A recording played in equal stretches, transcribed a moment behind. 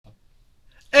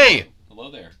Hey!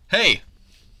 Hello there. Hey!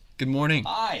 Good morning.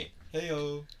 Hi.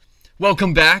 Heyo.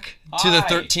 Welcome back to the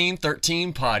Hi.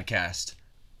 1313 podcast.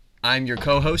 I'm your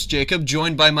co-host, Jacob,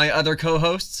 joined by my other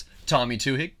co-hosts, Tommy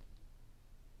Tuhig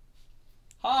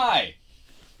Hi.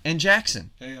 and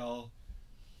Jackson. Hey y'all.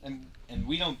 And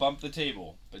we don't bump the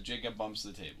table, but Jacob bumps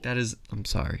the table. I'm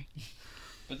sorry.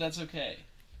 But that's okay.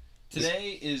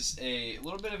 Today is a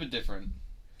little bit of a different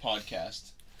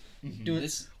podcast.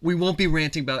 This We won't be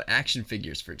ranting about action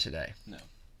figures for today.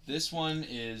 this one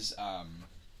is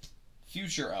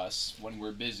future us when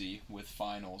we're busy with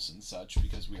finals and such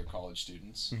because we are college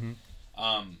students.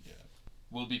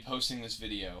 We'll be posting this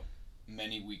video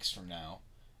many weeks from now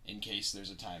in case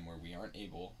there's a time where we aren't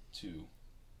able to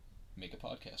make a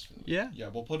podcast for the week. Yeah. Yeah,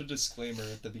 we'll put a disclaimer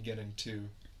at the beginning too.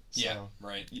 So Yeah,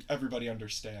 right. everybody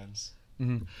understands.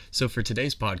 So for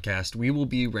today's podcast, we will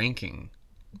be ranking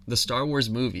the Star Wars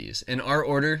movies in our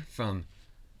order from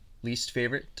least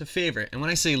favorite to favorite. And when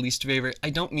I say least favorite, I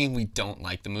don't mean we don't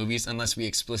like the movies unless we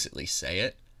explicitly say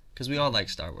it, because we all like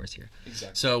Star Wars here.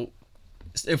 Exactly. So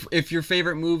if your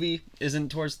favorite movie isn't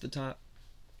towards the top,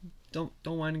 don't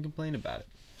whine and complain about it.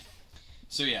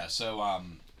 So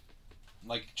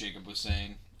like Jacob was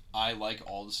saying, I like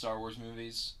all the Star Wars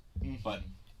movies, but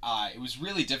it was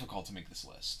really difficult to make this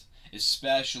list,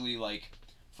 especially like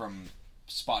from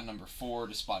spot number 4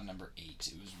 to spot number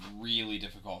 8. It was really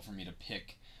difficult for me to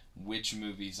pick which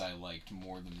movies I liked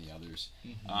more than the others.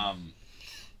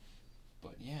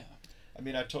 But yeah. I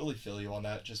mean, I totally feel you on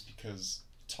that just because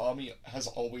Tommy has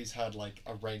always had like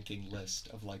a ranking list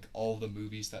of like all the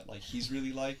movies that like he's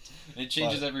really liked. It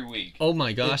changes But- every week. Oh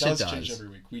my gosh, it does change every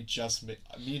week.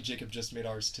 Me and Jacob just made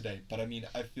ours today. But I mean,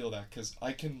 I feel that because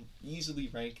I can easily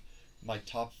rank my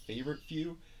top favorite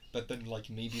few, but then like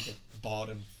maybe the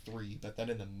bottom 3. But then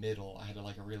in the middle, I had to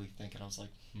like really think, and I was like,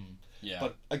 Yeah.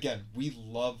 But again,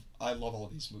 I love all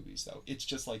these movies though. It's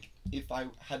just like if I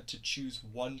had to choose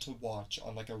one to watch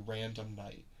on like a random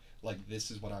night, like this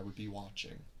is what I would be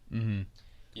watching.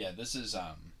 Yeah, this is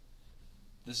a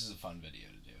fun video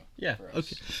to do. Yeah, for us.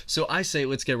 okay. So I say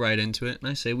let's get right into it, and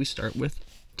I say we start with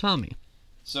Tommy.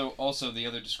 So also the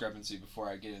other discrepancy before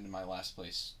I get into my last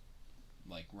place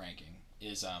like ranking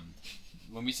is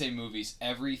when we say movies,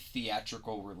 every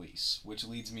theatrical release, which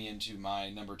leads me into my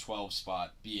number 12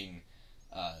 spot being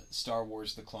Star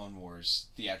Wars The Clone Wars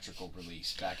theatrical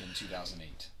release back in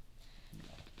 2008.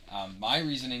 My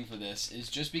reasoning for this is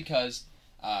just because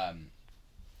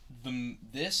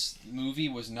this movie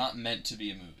was not meant to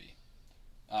be a movie.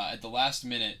 At the last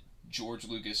minute, George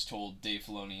Lucas told Dave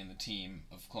Filoni and the team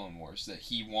of Clone Wars that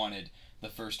he wanted the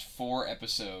first 4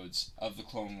 episodes of the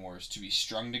Clone Wars to be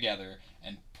strung together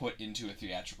and put into a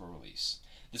theatrical release.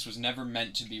 This was never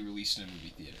meant to be released in a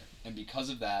movie theater. And because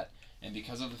of that, and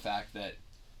because of the fact that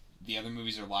the other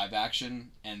movies are live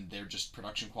action and their just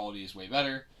production quality is way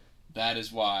better, that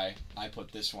is why I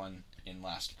put this one in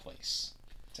last place.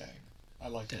 Dang, I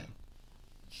like that.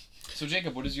 So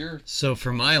Jacob, what is your... So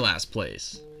for my last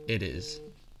place, it is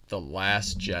The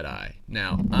Last Jedi.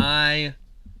 Now, I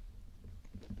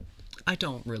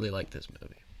don't really like this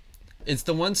movie. It's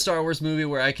the one Star Wars movie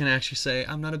where I can actually say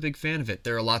I'm not a big fan of it.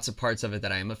 There are lots of parts of it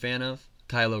that I am a fan of.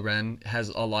 Kylo Ren has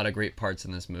a lot of great parts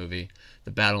in this movie.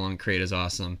 The battle on Crait is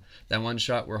awesome. That one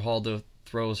shot where Holdo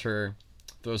throws her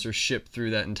ship through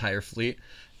that entire fleet,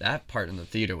 that part in the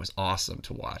theater was awesome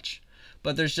to watch.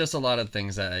 But there's just a lot of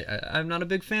things that I'm not a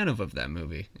big fan of that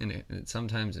movie, and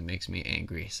sometimes it makes me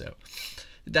angry. So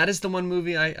that is the one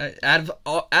movie I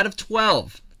out of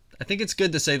 12. I think it's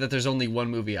good to say that there's only one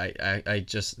movie I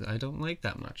don't like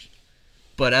that much.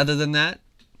 But other than that,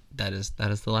 that is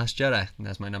The Last Jedi, and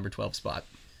that's my number 12 spot.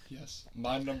 Yes,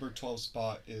 my number 12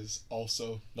 spot is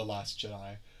also The Last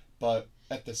Jedi, but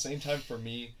at the same time for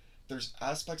me, there's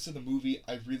aspects of the movie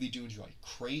I really do enjoy.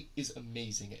 Crait is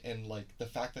amazing, and like the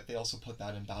fact that they also put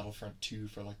that in Battlefront 2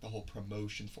 for like the whole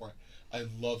promotion for it. I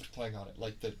loved playing on it.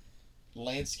 Like the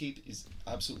landscape is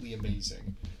absolutely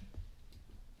amazing.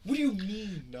 What do you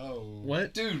mean, no?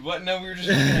 What? Dude, what? No, we were just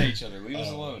looking at each other. Leave us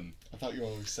alone. I thought you were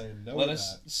always saying no Let to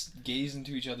us that. gaze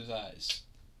into each other's eyes.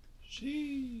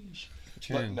 Sheesh.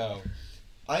 But no.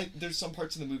 There's some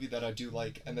parts in the movie that I do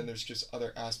like, and then there's just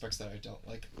other aspects that I don't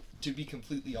like. To be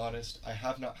completely honest, I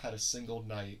have not had a single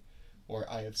night where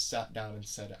I have sat down and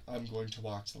said, I'm going to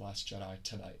watch The Last Jedi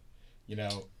tonight. You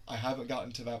know, I haven't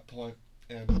gotten to that point,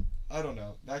 and I don't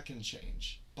know, that can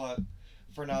change. But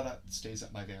for now, that stays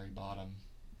at my very bottom.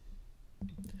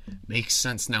 Makes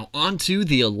sense. Now on to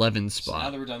the 11 So now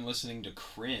spot. that we're done listening to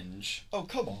cringe, Oh,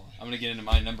 come on. I'm going to get into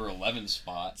my number 11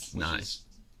 spot, which Nice. is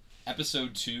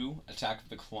Episode 2, Attack of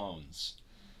the Clones.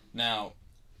 Now,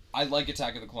 I like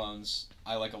Attack of the Clones.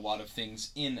 I like a lot of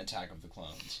things in Attack of the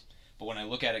Clones. But when I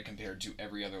look at it compared to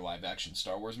every other live-action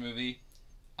Star Wars movie,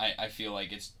 I feel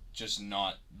like it's just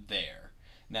not there.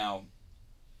 Now,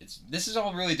 this is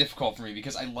all really difficult for me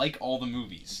because I like all the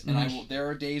movies. And there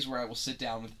are days where I will sit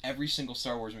down with every single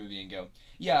Star Wars movie and go,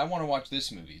 yeah, I want to watch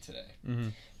this movie today. Mm-hmm.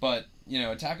 But,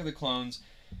 Attack of the Clones,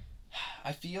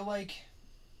 I feel like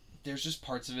there's just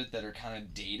parts of it that are kind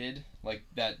of dated. Like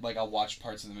I'll watch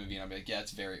parts of the movie and I'll be like, yeah,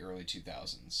 it's very early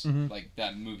 2000s. Mm-hmm. Like,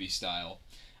 that movie style.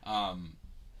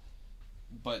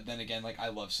 But then again, like, I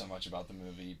love so much about the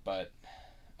movie, but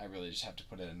I really just have to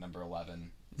put it at number 11.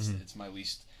 It's my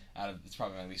least... it's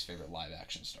probably my least favorite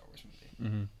live-action Star Wars movie.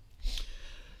 Mm-hmm.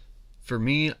 For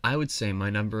me, I would say my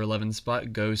number 11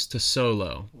 spot goes to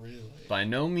Solo. Really? By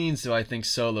no means do I think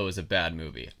Solo is a bad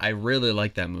movie. I really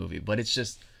like that movie, but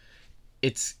it's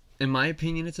in my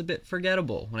opinion, it's a bit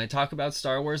forgettable. When I talk about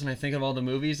Star Wars and I think of all the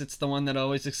movies, it's the one that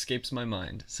always escapes my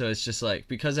mind. So it's just like,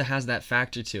 because it has that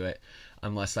factor to it,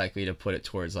 I'm less likely to put it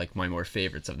towards like my more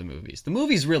favorites of the movies. The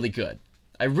movie's really good.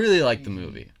 I really like the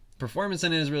movie. Performance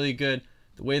in it is really good.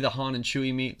 The way the Han and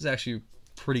Chewie meet is actually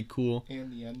pretty cool.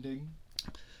 And the ending.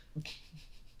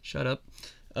 Shut up.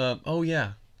 Oh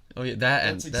yeah, that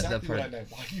That's end. exactly that part. what I meant.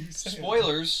 Why are you saying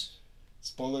Spoilers.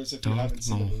 Spoilers if you haven't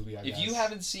seen the movie, I guess. If you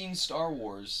haven't seen Star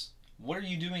Wars, what are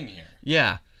you doing here?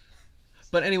 Yeah.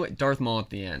 But anyway, Darth Maul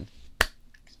at the end.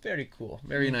 It's very cool.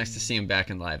 Very nice to see him back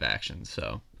in live action.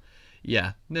 So,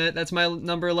 yeah, that's my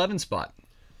number 11 spot.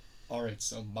 Alright,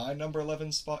 so my number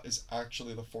 11 spot is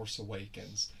actually The Force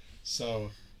Awakens.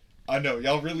 So, I know,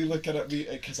 y'all really looking at me,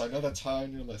 because I know that's high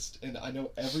on your list. And I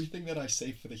know everything that I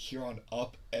say for the here on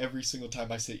up, every single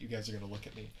time I say it, you guys are going to look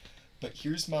at me. But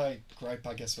here's my gripe,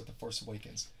 I guess, with The Force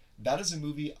Awakens. That is a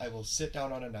movie I will sit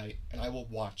down on a night and I will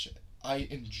watch it. I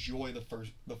enjoy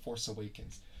The Force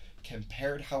Awakens.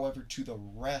 Compared, however, to the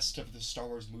rest of the Star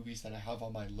Wars movies that I have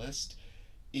on my list,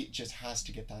 it just has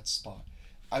to get that spot.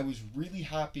 I was really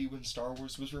happy when Star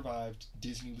Wars was revived.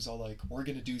 Disney was all like, we're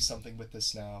going to do something with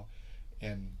this now.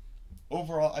 And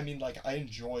overall, I mean, like, I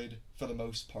enjoyed, for the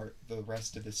most part, the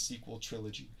rest of the sequel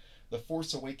trilogy. The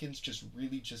Force Awakens just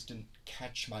didn't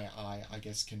catch my eye, I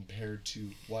guess, compared to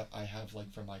what I have,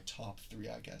 like, for my top 3,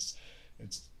 I guess.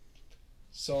 It's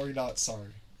sorry, not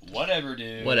sorry. Whatever,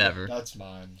 dude. Whatever. That's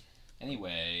mine.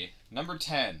 Anyway, number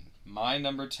 10. My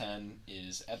number 10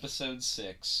 is Episode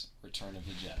 6, Return of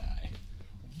the Jedi.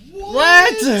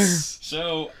 What?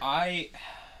 So, I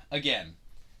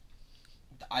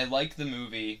like the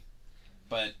movie,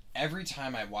 but every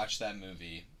time I watch that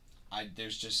movie,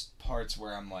 there's just parts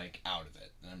where I'm like out of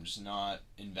it, and I'm just not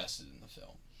invested in the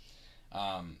film.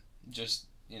 It's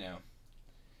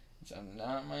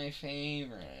not my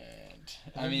favorite.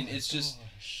 I mean, it's just.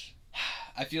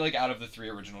 I feel like out of the 3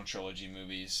 original trilogy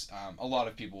movies, a lot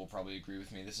of people will probably agree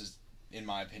with me. This is, in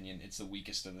my opinion, it's the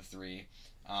weakest of the 3.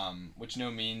 Which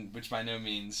by no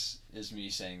means is me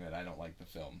saying that I don't like the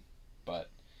film, but.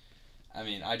 I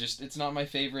mean, it's not my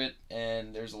favorite,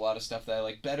 and there's a lot of stuff that I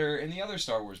like better in the other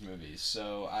Star Wars movies,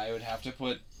 so I would have to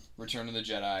put Return of the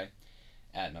Jedi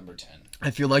at number 10.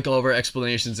 I feel like all of our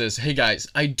explanations is, hey guys,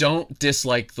 I don't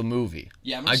dislike the movie.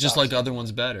 Yeah, I just like the other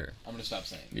ones better. I'm gonna stop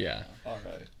saying. Yeah.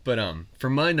 Alright. But for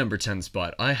my number 10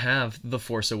 spot, I have The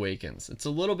Force Awakens. It's a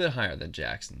little bit higher than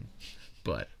Jackson,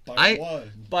 but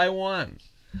by one.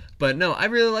 But no, I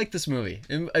really like this movie.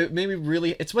 It made me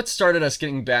really. It's what started us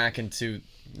getting back into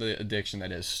the addiction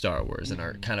that is Star Wars and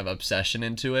our kind of obsession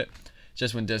into it.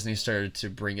 Just when Disney started to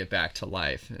bring it back to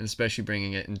life, and especially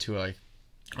bringing it into like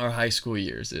our high school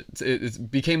years,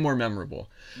 it became more memorable.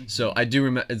 So I do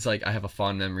remember. It's like I have a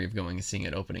fond memory of going and seeing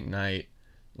it opening night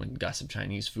when got some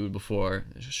Chinese food before.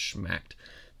 It just schmacked.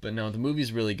 But no, the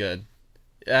movie's really good.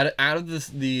 Out of the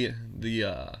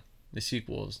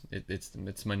sequels,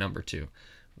 it's my number 2.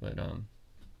 But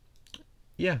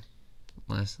yeah,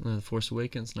 The Force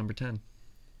Awakens, number 10.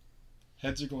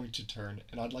 Heads are going to turn,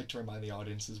 and I'd like to remind the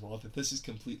audience as well that this is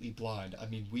completely blind. I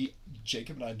mean,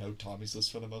 Jacob and I know Tommy's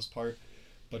list for the most part,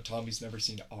 but Tommy's never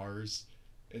seen ours,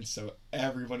 and so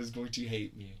everyone is going to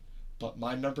hate me. But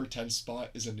my number 10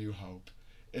 spot is A New Hope,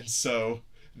 and so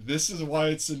this is why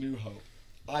it's A New Hope.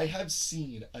 I have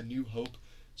seen A New Hope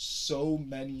so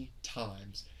many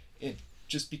times, and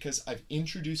just because I've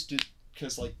introduced it,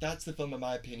 because like that's the film in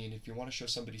my opinion, if you want to show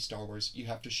somebody Star Wars, you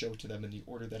have to show it to them in the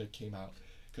order that it came out.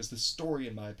 Because the story,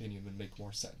 in my opinion, would make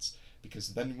more sense. Because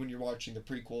then when you're watching the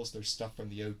prequels, there's stuff from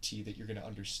the OT that you're going to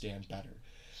understand better.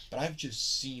 But I've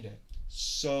just seen it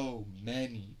so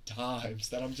many times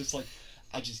that I'm just like,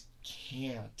 I just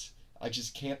can't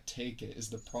take it is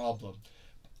the problem.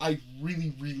 I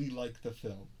really, really like the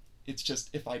film. It's just,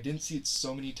 if I didn't see it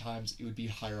so many times, it would be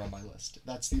higher on my list.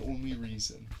 That's the only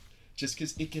reason. Just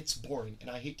because it gets boring, and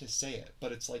I hate to say it,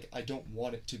 but it's like, I don't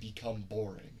want it to become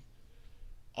boring.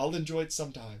 I'll enjoy it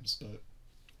sometimes, but...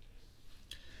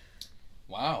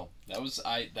 Wow, that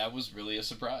was really a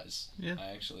surprise. Yeah.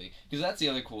 Because that's the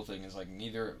other cool thing is like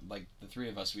neither like the three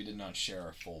of us we did not share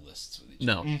our full lists with each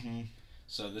No. other. Mm-hmm.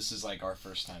 So this is like our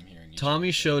first time hearing.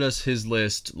 Tommy showed us his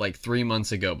list like 3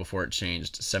 months ago before it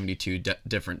changed 72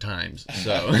 different times.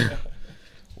 So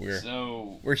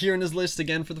we're hearing his list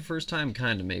again for the first time,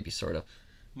 kind of, maybe, sort of.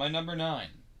 My number 9.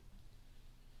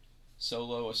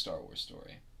 Solo: A Star Wars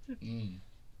Story.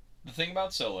 The thing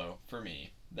about Solo for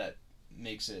me that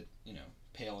makes it,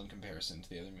 pale in comparison to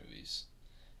the other movies,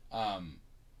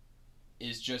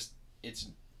 is just it's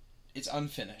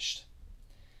unfinished.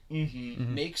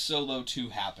 Make Solo 2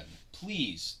 happen,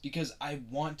 please, because I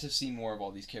want to see more of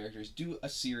all these characters. Do a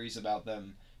series about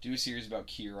them. Do a series about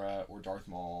Kira or Darth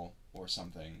Maul or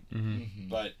something.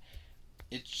 But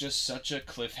it's just such a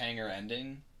cliffhanger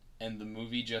ending, and the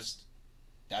movie just,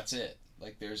 that's it.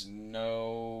 Like, there's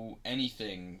no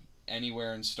anything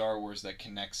anywhere in Star Wars that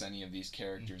connects any of these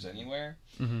characters anywhere.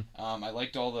 I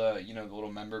liked all the the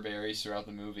little member berries throughout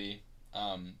the movie,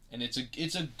 and it's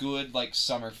a good like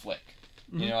summer flick.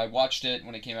 I watched it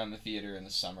when it came out in the theater in the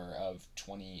summer of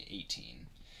 2018.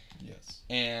 Yes.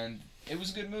 And it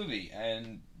was a good movie,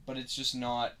 but it's just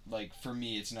not like, for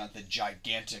me, it's not the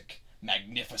gigantic,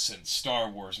 magnificent Star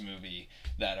Wars movie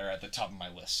that are at the top of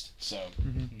my list. So.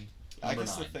 I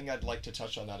guess 9. the thing I'd like to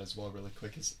touch on that as well really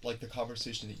quick is like the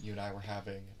conversation that you and I were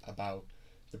having about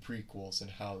the prequels and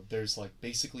how there's like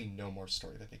basically no more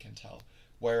story that they can tell.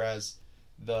 Whereas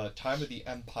the Time of the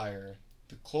Empire,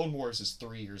 the Clone Wars is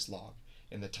 3 years long,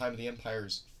 and the Time of the Empire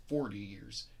is 40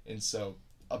 years. And so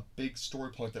a big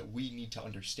story point that we need to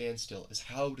understand still is,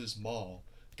 how does Maul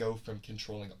go from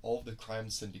controlling all of the crime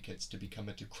syndicates to become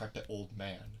a decrepit old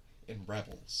man in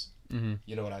Rebels?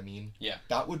 You know what I mean? Yeah.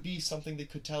 That would be something they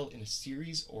could tell in a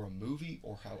series or a movie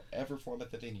or however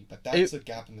format that they need. But that's a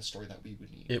gap in the story that we would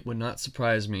need. It would not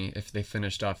surprise me if they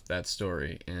finished off that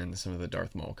story in some of the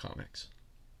Darth Maul comics.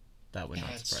 That would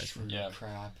not surprise me. Yeah.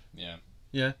 Crap. Yeah.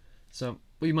 Yeah. So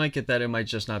we might get that. It might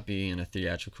just not be in a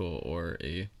theatrical or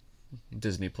a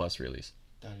Disney Plus release.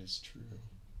 That is true.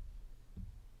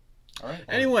 All right.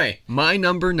 Anyway, my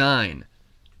number 9,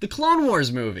 the Clone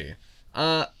Wars movie.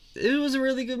 It was a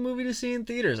really good movie to see in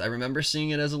theaters. I remember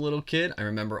seeing it as a little kid. I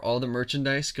remember all the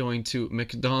merchandise going to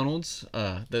McDonald's.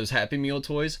 Those Happy Meal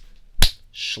toys,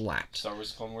 slapped. Star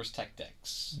Wars Clone Wars tech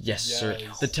decks. Yes, sir.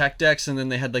 The tech decks, and then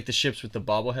they had like the ships with the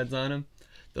bobbleheads on them.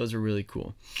 Those were really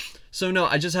cool. So no,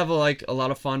 I just have a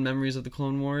lot of fond memories of the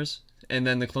Clone Wars. And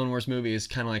then the Clone Wars movie is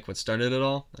kind of like what started it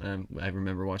all. I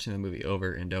remember watching the movie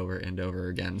over and over and over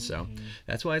again. So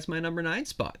that's why it's my number 9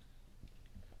 spot.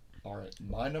 Alright,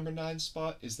 my number 9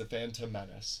 spot is The Phantom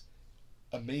Menace.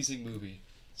 Amazing movie.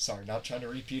 Sorry, not trying to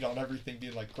repeat on everything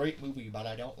being like, great movie, but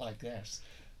I don't like this.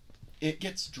 It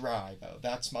gets dry, though.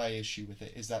 That's my issue with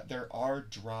it, is that there are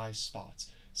dry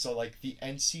spots. So, like, the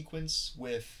end sequence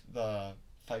with the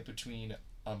fight between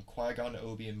Qui-Gon,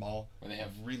 Obi, and Maul, where they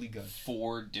have really good.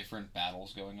 4 different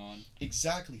battles going on.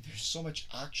 Exactly. There's so much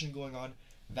action going on.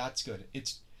 That's good.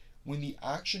 When the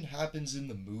action happens in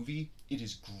the movie, it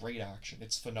is great action.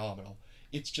 It's phenomenal.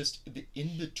 It's just the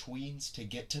in-betweens to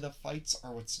get to the fights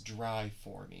are what's dry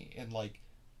for me. And, like,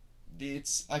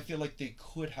 I feel like they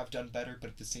could have done better, but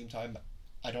at the same time,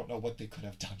 I don't know what they could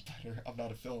have done better. I'm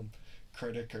not a film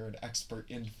critic or an expert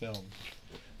in film.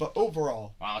 But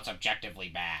overall... Well, it's objectively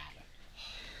bad.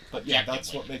 But yeah,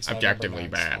 that's what makes objectively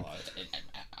bad.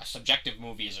 A subjective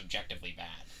movie is objectively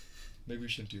bad. Maybe we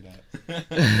shouldn't do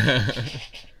that.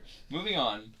 Moving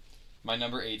on, my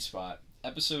number 8 spot,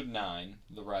 Episode 9,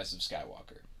 The Rise of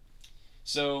Skywalker.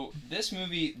 So, this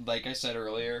movie, like I said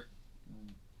earlier,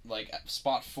 like,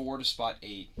 spot 4 to spot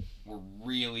 8 were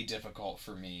really difficult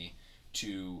for me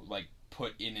to, like,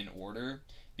 put in an order,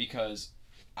 because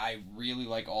I really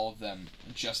like all of them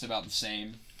just about the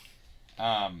same.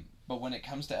 But when it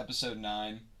comes to Episode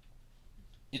 9,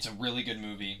 it's a really good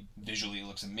movie. Visually, it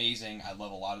looks amazing. I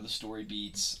love a lot of the story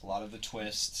beats, a lot of the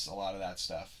twists, a lot of that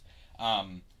stuff.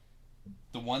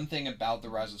 The one thing about The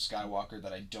Rise of Skywalker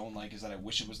that I don't like is that I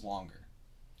wish it was longer.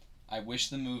 I wish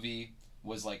the movie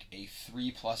was like a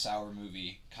 3+ hour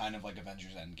movie, kind of like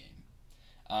Avengers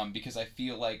Endgame. Because I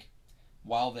feel like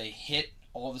while they hit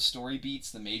all the story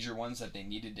beats, the major ones that they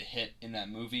needed to hit in that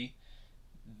movie,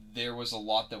 there was a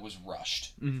lot that was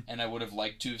rushed. And I would have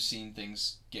liked to have seen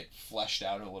things get fleshed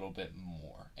out a little bit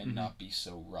more and not be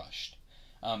so rushed.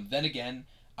 Then again,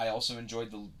 I also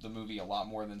enjoyed the movie a lot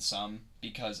more than some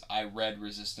because I read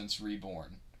Resistance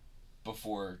Reborn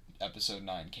before episode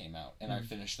 9 came out, and I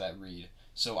finished that read.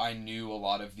 So I knew a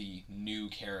lot of the new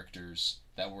characters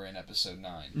that were in episode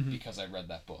 9 because I read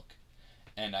that book.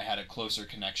 And I had a closer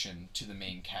connection to the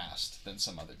main cast than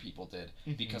some other people did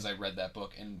because I read that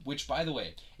book. And which, by the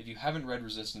way, if you haven't read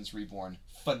Resistance Reborn,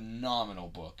 phenomenal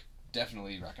book.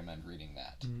 Definitely recommend reading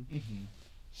that.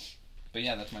 But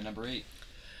yeah, that's my number 8.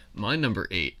 My number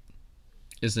 8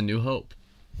 is A New Hope.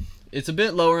 It's a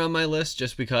bit lower on my list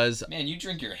just because... Man, you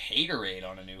drink your Haterade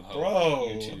on A New Hope.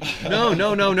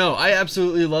 Bro! No. I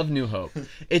absolutely love New Hope.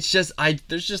 It's just,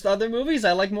 there's just other movies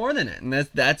I like more than it. And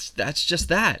that's just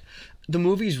that. The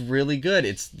movie's really good.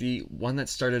 It's the one that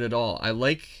started it all. I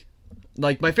like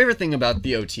my favorite thing about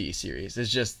the OT series is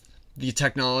just the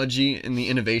technology and the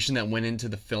innovation that went into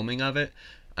the filming of it.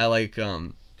 I like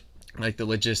the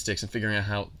logistics and figuring out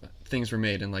how things were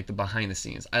made and like the behind the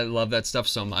scenes. I love that stuff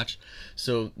so much.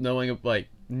 So knowing like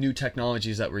new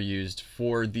technologies that were used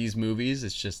for these movies,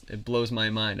 it blows my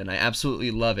mind and I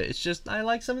absolutely love it. It's just I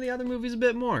like some of the other movies a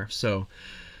bit more. So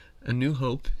A New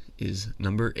Hope is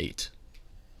number 8.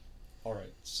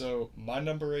 Alright, so my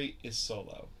number 8 is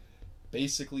Solo.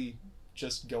 Basically,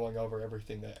 just going over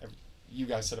everything that you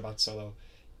guys said about Solo.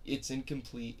 It's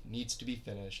incomplete, needs to be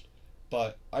finished,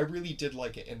 but I really did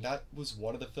like it, and that was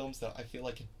one of the films that I feel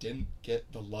like it didn't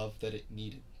get the love that it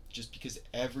needed, just because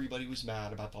everybody was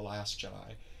mad about The Last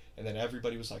Jedi, and then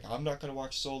everybody was like, I'm not going to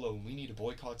watch Solo, and we need to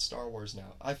boycott Star Wars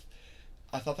now.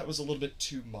 I thought that was a little bit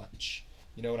too much.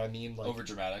 You know what I mean? Like,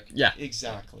 overdramatic. Yeah.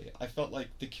 Exactly. I felt like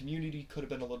the community could have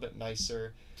been a little bit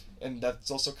nicer, and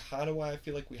that's also kind of why I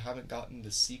feel like we haven't gotten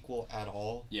the sequel at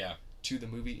all. Yeah. To the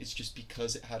movie. It's just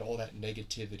because it had all that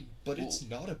negativity. But it's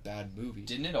not a bad movie.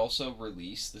 Didn't it also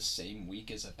release the same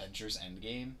week as Avengers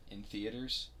Endgame in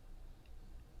theaters?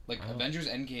 Like, Avengers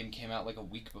Endgame came out like a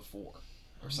week before,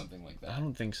 or something like that. I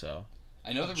don't think so.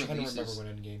 I know I'm trying to remember when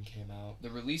Endgame came out. The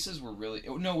releases were really...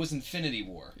 Oh, no, it was Infinity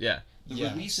War. Yeah. The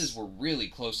releases were really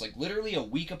close, like literally a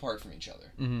week apart from each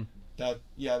other. Mm-hmm. That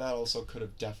also could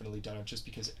have definitely done it, just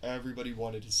because everybody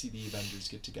wanted to see the Avengers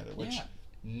get together, which... Yeah.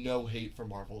 No hate for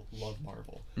Marvel, love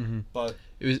Marvel, but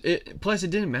plus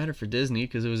it didn't matter for Disney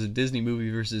because it was a Disney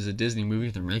movie versus a Disney movie.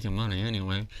 They're making money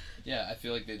anyway. Yeah, I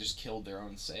feel like they just killed their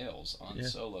own sales on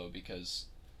Solo because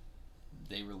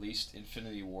they released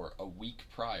Infinity War a week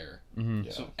prior,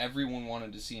 so everyone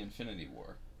wanted to see Infinity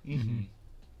War.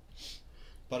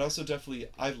 But also definitely,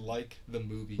 I like the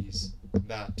movies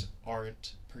that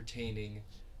aren't pertaining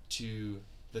to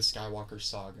the Skywalker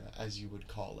saga, as you would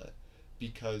call it.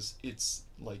 Because it's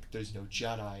like there's no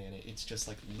Jedi in it. It's just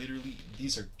like literally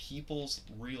these are people's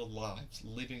real lives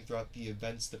living throughout the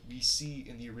events that we see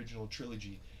in the original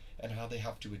trilogy and how they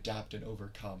have to adapt and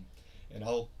overcome. And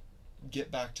I'll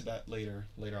get back to that later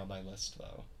on my list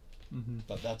though.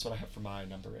 But that's what I have for my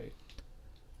number 8.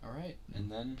 All right,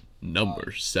 and then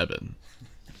number 7.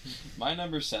 My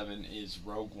number 7 is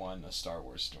Rogue One: A Star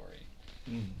Wars Story.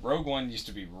 Rogue One used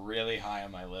to be really high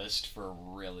on my list for a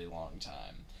really long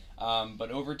time. But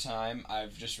over time,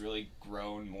 I've just really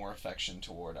grown more affection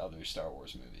toward other Star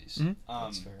Wars movies.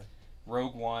 That's fair.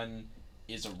 Rogue One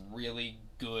is a really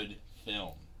good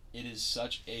film. It is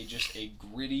such a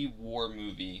gritty war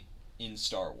movie in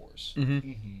Star Wars.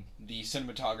 The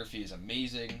cinematography is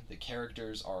amazing. The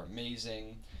characters are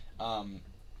amazing.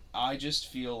 I just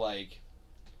feel like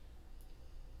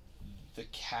the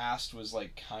cast was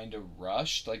like kind of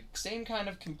rushed. Like same kind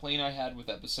of complaint I had with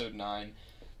Episode 9.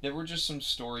 There were just some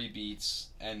story beats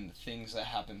and things that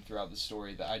happened throughout the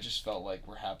story that I just felt like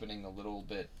were happening a little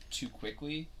bit too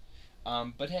quickly.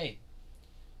 But hey,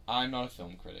 I'm not a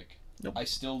film critic. Nope. I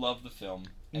still love the film,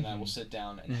 and I will sit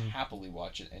down and happily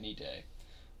watch it any day.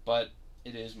 But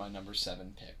it is my number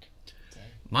 7 pick.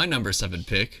 My number 7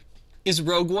 pick is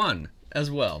Rogue One as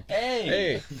well.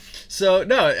 Hey! So,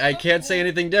 no, I can't say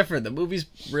anything different. The movie's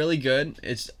really good.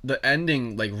 It's the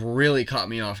ending, like, really caught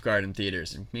me off guard in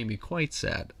theaters and made me quite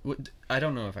sad. I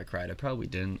don't know if I cried. I probably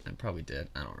didn't. I probably did.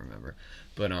 I don't remember.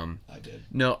 But, I did.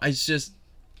 No, I just...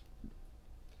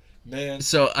 Man.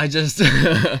 So, I just...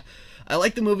 I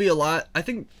like the movie a lot. I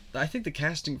think the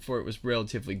casting for it was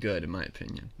relatively good, in my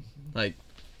opinion. Like,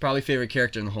 probably favorite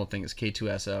character in the whole thing is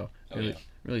K2SO.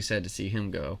 Really sad to see him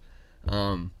go.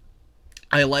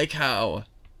 I like how,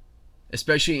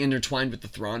 especially intertwined with the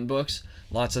Thrawn books,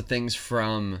 lots of things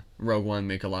from Rogue One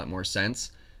make a lot more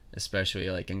sense, especially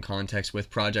like in context with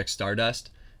Project Stardust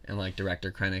and like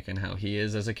Director Krennic and how he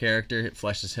is as a character. It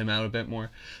fleshes him out a bit more.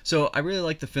 So I really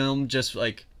like the film. Just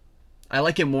like I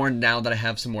like it more now that I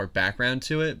have some more background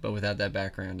to it, but without that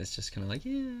background, it's just kind of like,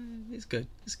 yeah, it's good.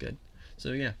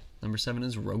 So yeah, number 7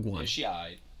 is Rogue One. Yeah, she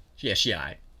eyed. Yeah, she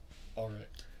eyed. All right.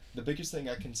 the biggest thing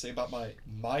I can say about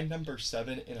my number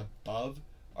 7 and above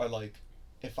are like,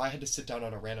 if I had to sit down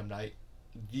on a random night,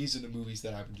 these are the movies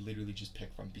that I would literally just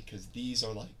pick from, because these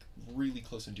are like really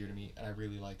close and dear to me, and I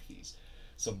really like these.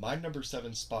 So my number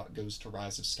 7 spot goes to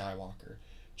Rise of Skywalker,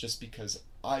 just because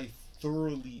I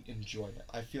thoroughly enjoyed it.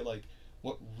 I feel like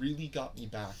what really got me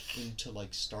back into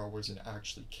like Star Wars and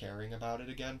actually caring about it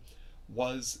again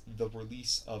was the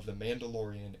release of The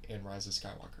Mandalorian and Rise of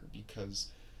Skywalker, because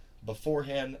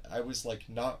beforehand I was like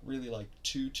not really like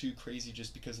too crazy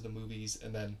just because of the movies,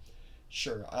 and then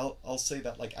sure, I'll say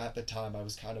that like at the time I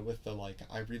was kind of with the like,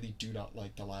 I really do not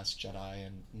like The Last Jedi,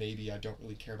 and maybe I don't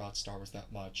really care about Star Wars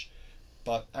that much,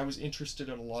 but I was interested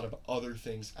in a lot of other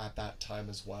things at that time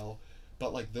as well.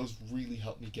 But like those really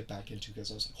helped me get back into, because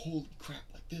I was like, holy crap,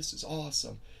 like this is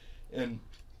awesome. And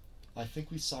I think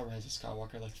we saw Rise of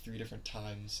Skywalker like 3 different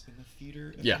times in the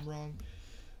theater, if I'm wrong.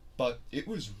 But it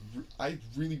was I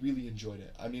really enjoyed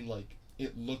it. I mean, like,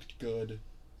 it looked good.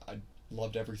 I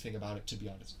loved everything about it, to be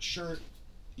honest. Sure,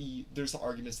 there's the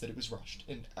arguments that it was rushed,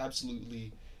 and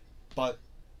absolutely, but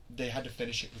they had to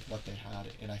finish it with what they had,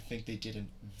 and I think they did a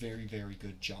very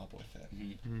good job with it.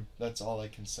 Mm-hmm. That's all I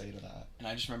can say to that. And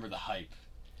I just remember the hype.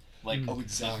 Like,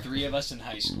 exactly. The 3 of us in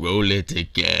high school. Roll it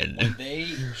again. When they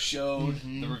showed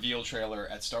the reveal trailer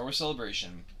at Star Wars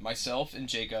Celebration, myself and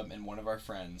Jacob and one of our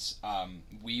friends,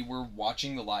 we were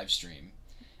watching the live stream.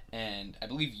 And I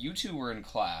believe you two were in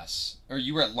class, or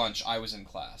you were at lunch, I was in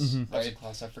class. Right? I was in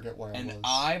class, I forget where I was. And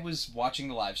I was watching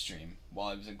the live stream while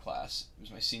I was in class. It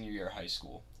was my senior year of high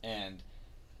school. And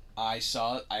I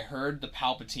heard the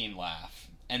Palpatine laugh.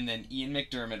 And then Ian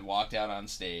McDiarmid walked out on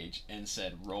stage and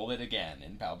said, "Roll it again,"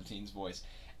 in Palpatine's voice.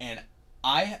 And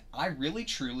I really,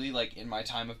 truly, like, in my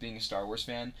time of being a Star Wars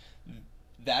fan,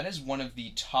 that is one of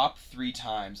the top 3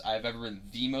 times I've ever been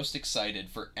the most excited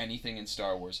for anything in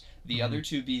Star Wars. The other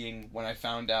 2 being when I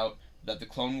found out that the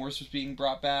Clone Wars was being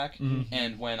brought back,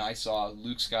 and when I saw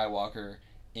Luke Skywalker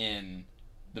in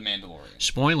The Mandalorian.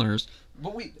 Spoilers.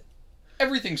 But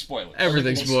everything's spoilers.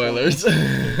 Everything's spoilers.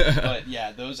 But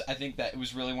yeah, I think that it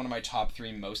was really one of my top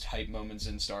 3 most hype moments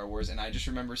in Star Wars, and I just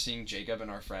remember seeing Jacob and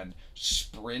our friend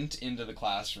sprint into the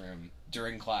classroom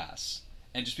during class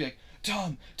and just be like,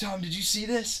 Tom, did you see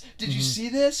this? Did you see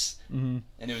this? And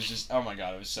it was just, oh my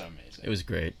god, it was so amazing. It was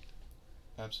great.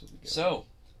 Absolutely good. So,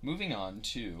 moving on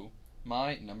to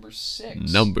my number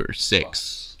 6. Number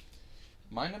 6.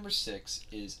 My number 6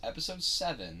 is Episode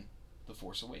 7, The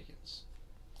Force Awakens.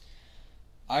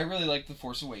 I really like The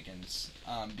Force Awakens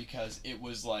because it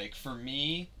was like, for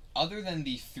me, other than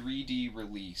the 3D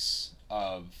release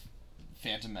of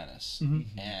Phantom Menace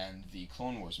and the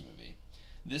Clone Wars movie,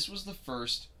 this was the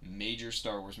first major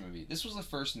Star Wars movie. This was the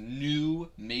first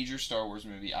new major Star Wars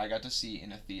movie I got to see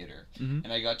in a theater.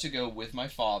 And I got to go with my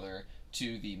father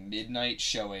to the midnight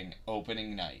showing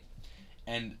opening night.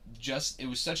 And it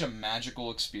was such a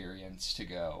magical experience to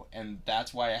go. And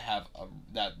that's why I have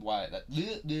that's why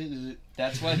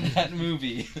that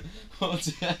movie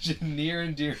holds such a near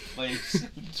and dear place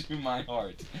to my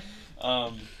heart.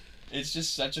 It's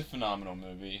just such a phenomenal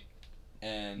movie.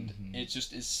 And it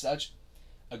just is such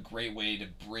a great way to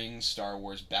bring Star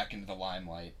Wars back into the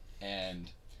limelight. And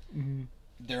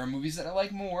there are movies that I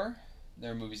like more.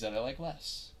 There are movies that I like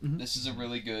less. This is a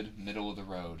really good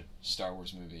middle-of-the-road Star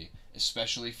Wars movie,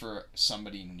 especially for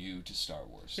somebody new to Star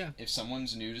Wars. Yeah. If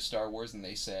someone's new to Star Wars and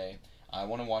they say, I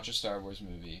want to watch a Star Wars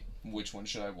movie, which one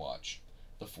should I watch?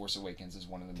 The Force Awakens is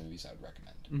one of the movies I would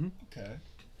recommend. Okay.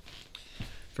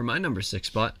 For my number 6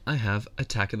 spot, I have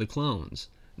Attack of the Clones.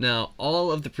 Now,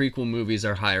 all of the prequel movies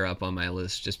are higher up on my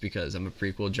list just because I'm a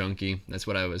prequel junkie. That's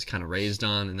what I was kind of raised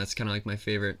on, and that's kind of like my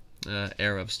favorite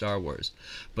era of Star Wars.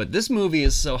 But this movie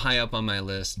is so high up on my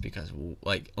list because,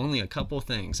 like, only a couple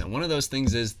things. And one of those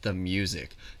things is the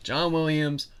music. John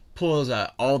Williams pulls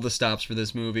out all the stops for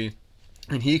this movie,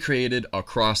 and he created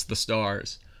Across the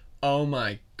Stars. Oh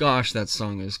my gosh, that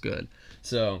song is good.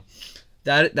 So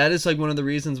that is like one of the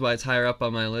reasons why it's higher up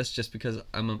on my list, just because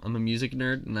I'm a music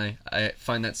nerd, and I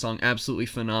find that song absolutely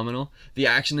phenomenal. The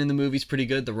action in the movie's pretty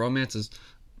good. The romance is,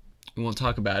 we won't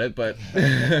talk about it, but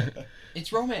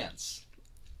it's romance.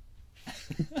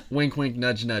 Wink, wink,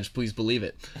 nudge, nudge. Please believe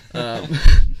it.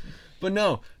 But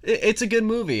no, it's a good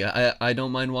movie. I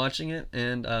don't mind watching it,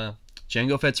 and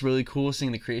Jango Fett's really cool.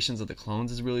 Seeing the creations of the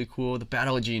clones is really cool. The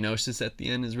Battle of Geonosis at the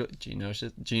end is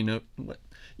really what?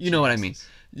 You know what I mean?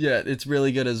 Yeah, it's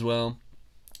really good as well.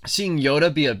 Seeing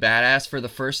Yoda be a badass for the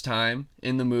first time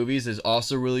in the movies is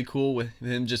also really cool, with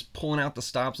him just pulling out the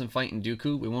stops and fighting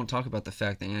Dooku. We won't talk about the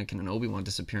fact that Anakin and Obi-Wan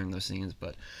disappear in those scenes,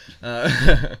 but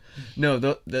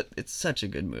no, it's such a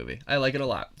good movie. I like it a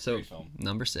lot. So,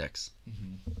 number 6.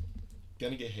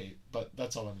 gonna get hate, but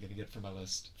that's all I'm gonna get for my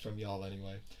list from y'all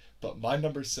anyway. But my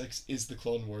number 6 is the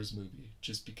Clone Wars movie,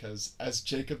 just because, as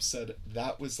Jacob said,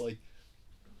 that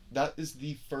is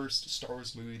the first Star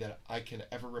Wars movie that I can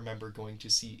ever remember going to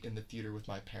see in the theater with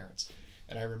my parents.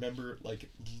 And I remember, like,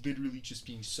 literally just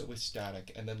being so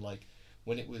ecstatic. And then, like,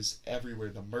 when it was everywhere,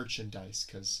 the merchandise,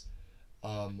 because,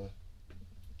 no,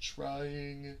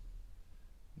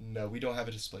 we don't have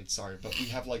it displayed, sorry. But we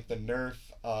have, like, the Nerf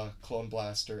Clone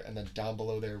Blaster, and then down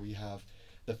below there we have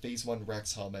the Phase 1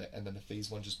 Rex helmet, and then the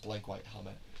Phase 1 just blank white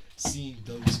helmet. Seeing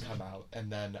those come out, and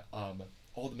then,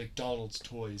 all the McDonald's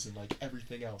toys and, like,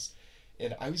 everything else.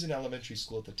 And I was in elementary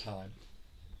school at the time.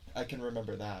 I can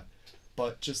remember that.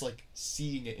 But just, like,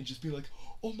 seeing it and just being like,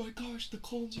 oh my gosh, the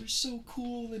clones are so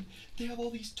cool, and they have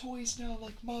all these toys now,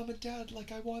 like, Mom and Dad,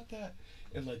 like, I want that.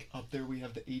 And, like, up there we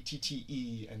have the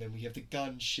ATTE, and then we have the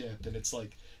gunship, and it's,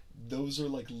 like, those are,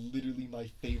 like, literally my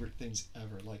favorite things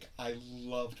ever. Like, I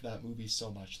loved that movie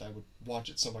so much that I would watch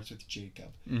it so much with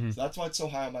Jacob. Mm-hmm. So that's why it's so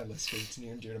high on my list, because it's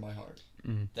near and dear to my heart.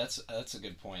 Mm-hmm. That's a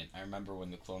good point. I remember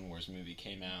when the Clone Wars movie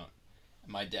came out,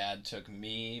 my dad took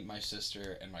me, my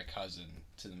sister, and my cousin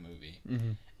to the movie.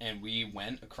 Mm-hmm. And we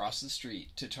went across the street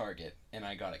to Target, and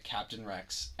I got a Captain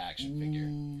Rex action figure.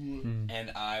 Mm-hmm.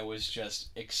 And I was just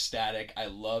ecstatic. I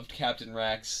loved Captain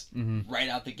Rex. Mm-hmm. Right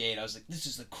out the gate, I was like, this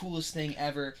is the coolest thing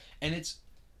ever. And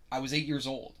I was 8 years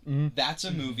old. Mm-hmm. That's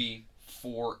a movie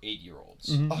for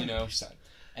 8-year-olds, Mm-hmm. you know? 100%.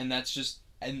 And that's just,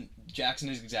 and Jackson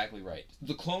is exactly right.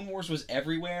 The Clone Wars was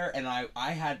everywhere, and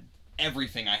I had,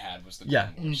 everything I had was the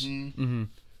Clone Wars. Mm-hmm. Mm-hmm.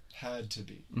 Had to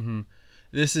be. Mm-hmm.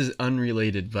 This is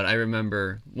unrelated, but I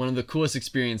remember one of the coolest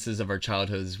experiences of our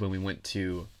childhood is when we went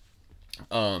to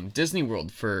Disney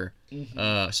World for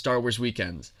Star Wars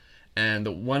weekends.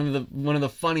 And one of the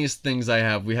funniest things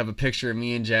we have a picture of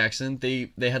me and Jackson.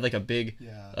 They had like a big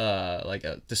like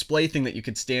a display thing that you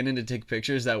could stand in to take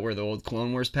pictures that were the old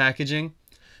Clone Wars packaging,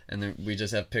 and then we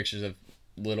just have pictures of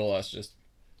little us just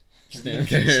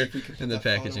standing there in the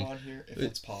packaging. On here, if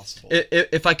it's possible.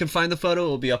 If I can find the photo, it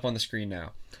will be up on the screen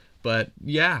now. But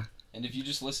yeah. And if you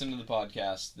just listen to the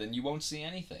podcast, then you won't see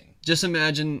anything. Just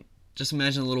imagine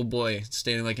a little boy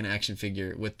standing like an action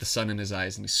figure with the sun in his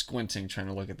eyes and he's squinting trying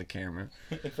to look at the camera.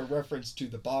 And for reference to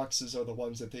the boxes are the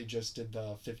ones that they just did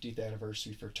the 50th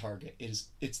anniversary for Target.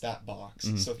 It's that box.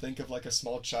 Mm-hmm. So think of like a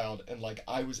small child, and like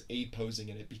I was A-posing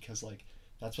in it because like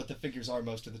that's what the figures are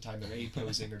most of the time. They're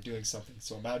A-posing or doing something.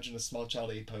 So imagine a small child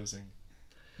A-posing.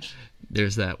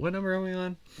 There's that. What number are we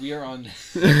on? We are on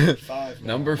 5.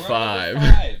 Number We're 5. on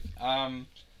number 5.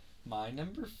 My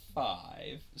number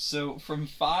 5. So from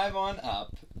 5 on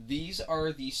up, these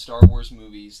are the Star Wars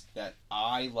movies that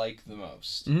I like the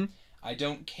most. Mm-hmm. I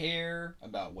don't care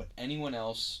about what anyone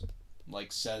else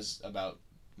like says about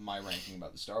my ranking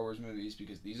about the Star Wars movies,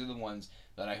 because these are the ones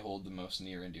that I hold the most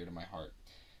near and dear to my heart.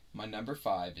 My number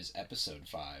 5 is Episode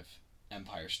 5,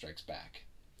 Empire Strikes Back.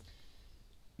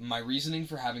 My reasoning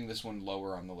for having this one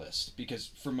lower on the list,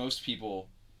 because for most people,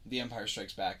 The Empire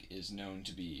Strikes Back is known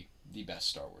to be the best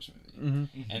Star Wars movie.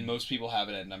 Mm-hmm. And most people have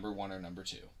it at number 1 or number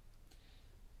 2.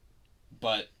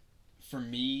 But for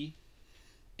me,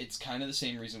 it's kind of the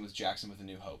same reason with Jackson with A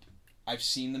New Hope. I've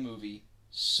seen the movie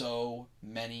so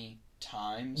many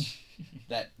times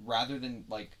that rather than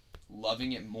like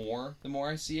loving it more the more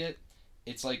I see it,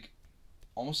 it's like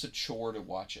almost a chore to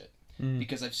watch it.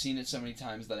 Because I've seen it so many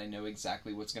times that I know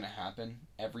exactly what's going to happen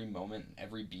every moment,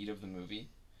 every beat of the movie,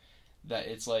 that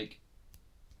it's like,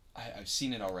 I've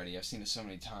seen it already. I've seen it so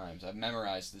many times. I've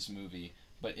memorized this movie,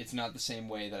 but it's not the same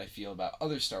way that I feel about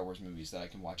other Star Wars movies that I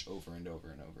can watch over and over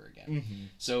and over again. Mm-hmm.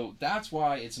 So that's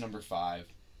why it's number 5.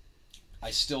 I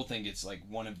still think it's like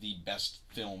one of the best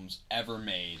films ever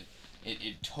made.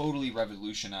 It totally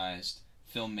revolutionized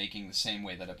filmmaking the same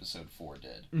way that Episode 4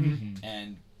 did. Mm-hmm.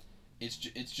 And it's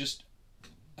just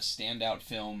a standout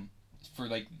film for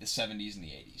like the 70s and the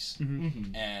 80s.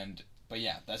 Mm-hmm. But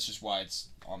yeah, that's just why it's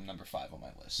on number 5 on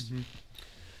my list. Mm-hmm.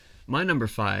 My number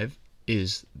 5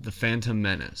 is The Phantom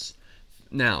Menace.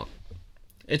 Now,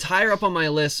 it's higher up on my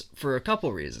list for a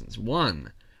couple reasons.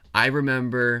 One, I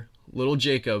remember little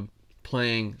Jacob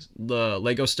playing the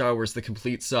Lego Star Wars The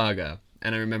Complete Saga,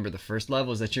 and I remember the first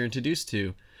levels that you're introduced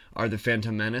to are The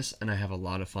Phantom Menace, and I have a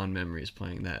lot of fond memories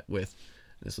playing that with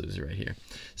this loser right here.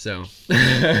 So,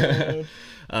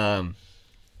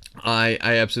 I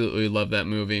absolutely love that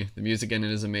movie. The music in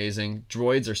it is amazing.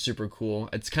 Droids are super cool.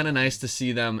 It's kind of nice to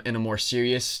see them in a more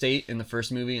serious state in the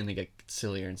first movie, and they get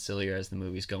sillier and sillier as the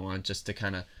movies go on, just to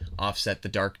kind of offset the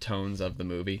dark tones of the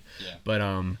movie. Yeah. But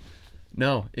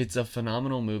No, it's a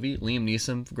phenomenal movie. Liam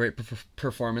Neeson, great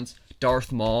performance.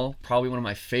 Darth Maul, probably one of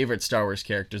my favorite Star Wars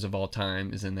characters of all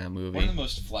time, is in that movie. One of the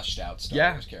most fleshed out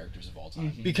Star Wars characters of all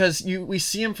time. Because we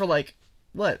see him for like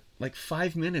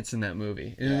 5 minutes in that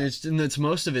movie, and it's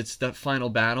most of it's the final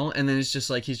battle, and then it's just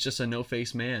like he's just a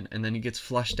no-face man, and then he gets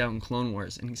flushed out in Clone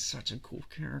Wars, and he's such a cool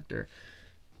character.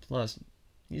 Plus,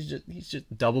 he's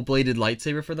just double-bladed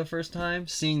lightsaber for the first time.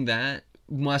 Seeing that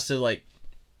must have like.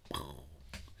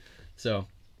 So,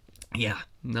 yeah,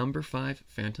 number 5,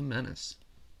 Phantom Menace.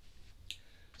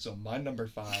 So my number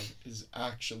 5 is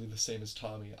actually the same as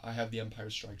Tommy. I have The Empire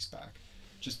Strikes Back.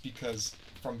 Just because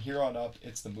from here on up,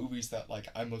 it's the movies that like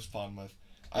I'm most fond with.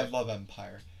 I love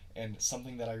Empire. And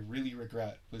something that I really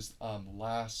regret was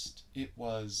it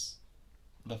was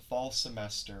the fall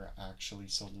semester actually,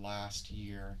 so last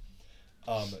year.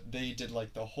 They did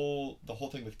like the whole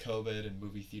thing with COVID and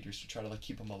movie theaters to try to like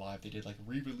keep them alive. They did like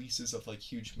re-releases of like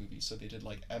huge movies. So they did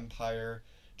like Empire,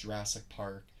 Jurassic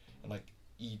Park, and like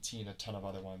E.T. and a ton of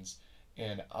other ones.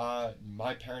 And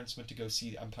my parents went to go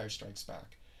see Empire Strikes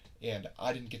Back. And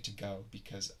I didn't get to go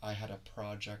because I had a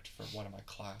project for one of my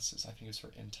classes. I think it was for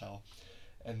Intel.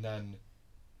 And then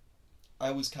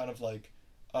I was kind of like,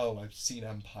 oh, I've seen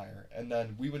Empire. And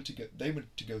then they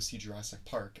went to go see Jurassic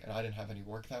Park, and I didn't have any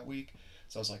work that week.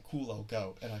 So I was like, cool, I'll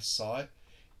go. And I saw it.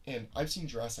 And I've seen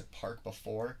Jurassic Park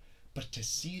before, but to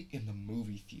see it in the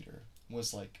movie theater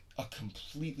was like a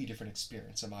completely different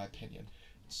experience, in my opinion.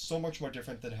 So much more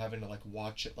different than having to like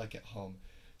watch it like at home.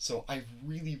 So I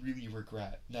really, really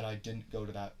regret that I didn't go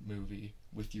to that movie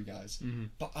with you guys. Mm-hmm.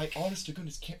 But I, honest to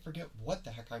goodness, can't forget what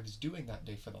the heck I was doing that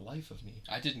day for the life of me.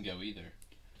 I didn't go either.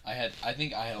 I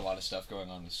think I had a lot of stuff going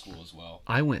on in school as well.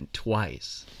 I went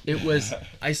twice. It was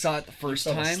I saw it the first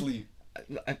time. Asleep.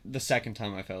 The second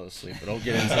time I fell asleep, but I'll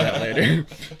get into that later.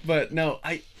 But no,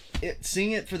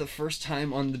 seeing it for the first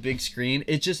time on the big screen,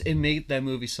 it made that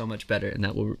movie so much better, and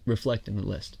that will reflect in the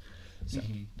list. So.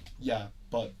 Mm-hmm. Yeah,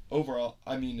 but overall,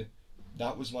 I mean,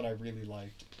 that was one I really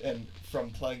liked. And from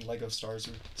playing Lego Star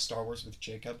Wars with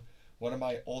Jacob, one of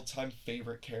my all-time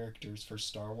favorite characters for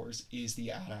Star Wars is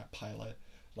the AT-AT pilot.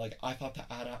 Like, I thought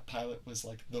the AT-AT pilot was,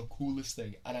 like, the coolest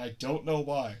thing, and I don't know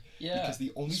why. Yeah, because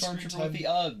the only screen time... with the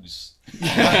Uggs.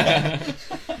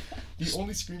 The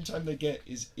only screen time they get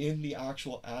is in the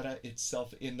actual AT-AT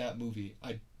itself in that movie.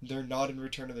 They're not in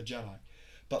Return of the Jedi.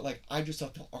 But, like, I just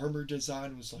thought the armor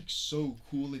design was, like, so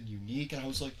cool and unique, and I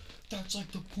was like, that's,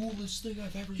 like, the coolest thing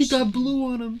I've ever seen. He got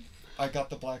blue on him. I got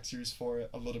the Black Series for it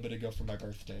a little bit ago for my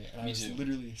birthday, and I was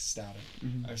literally ecstatic.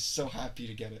 Mm-hmm. I was so happy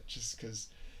to get it, just because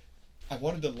I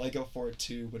wanted the Lego for it,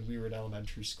 too, when we were in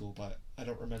elementary school, but I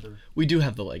don't remember. We do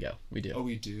have the Lego. We do. Oh,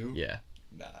 we do? Yeah.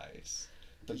 Nice.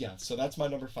 But, yeah, so that's my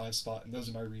number 5 spot, and those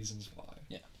are my reasons why.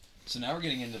 Yeah. So now we're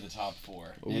getting into the top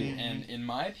 4. And in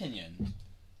my opinion...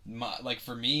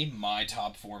 for me, my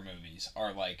top 4 movies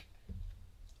are like,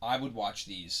 I would watch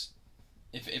these.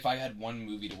 If I had one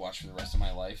movie to watch for the rest of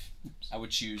my life, I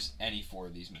would choose any 4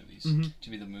 of these movies to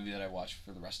be the movie that I watch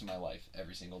for the rest of my life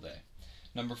every single day.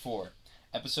 Number 4,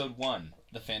 Episode 1,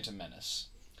 The Phantom Menace.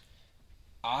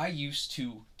 I used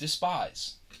to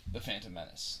despise The Phantom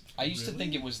Menace. I used to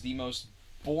think it was the most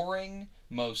boring,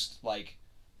 most like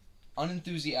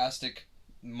unenthusiastic,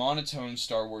 monotone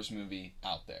Star Wars movie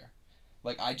out there.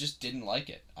 Like, I just didn't like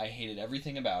it. I hated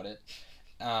everything about it.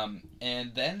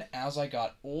 And then as I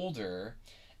got older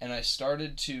and I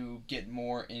started to get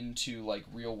more into, like,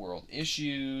 real-world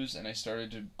issues, and I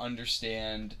started to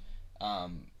understand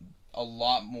a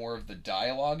lot more of the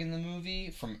dialogue in the movie,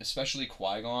 from especially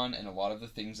Qui-Gon and a lot of the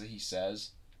things that he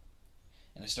says,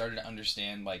 and I started to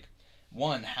understand, like,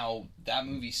 one, how that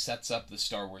movie sets up the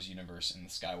Star Wars universe in the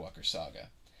Skywalker saga.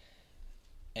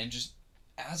 And just...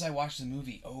 as I watched the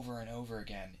movie over and over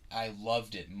again, I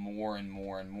loved it more and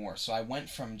more and more. So I went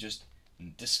from just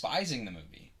despising the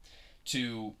movie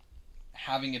to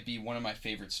having it be one of my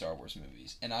favorite Star Wars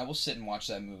movies. And I will sit and watch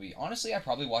that movie. Honestly, I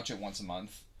probably watch it once a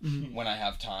month when I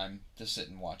have time to sit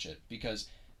and watch it, because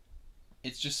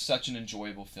it's just such an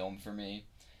enjoyable film for me.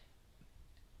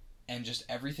 And just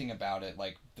everything about it,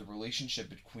 like the relationship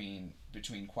between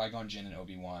Qui-Gon Jinn and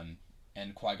Obi-Wan,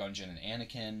 and Qui-Gon Jinn and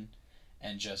Anakin,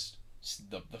 and just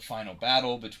the final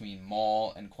battle between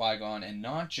Maul and Qui-Gon, and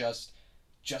not just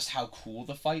how cool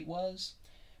the fight was,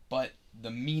 but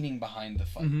the meaning behind the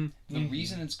fight. Mm-hmm. The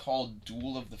reason it's called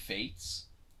Duel of the Fates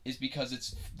is because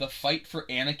it's the fight for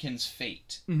Anakin's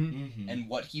fate and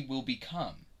what he will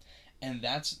become. And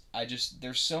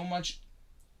there's so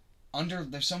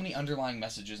many underlying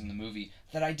messages in the movie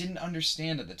that I didn't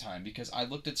understand at the time, because I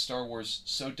looked at Star Wars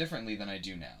so differently than I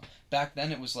do now. Back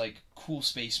then it was like cool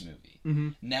space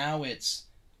movie. Now it's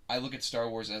I look at Star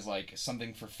Wars as like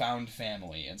something for found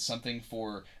family and something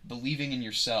for believing in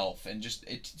yourself, and just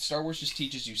Star Wars just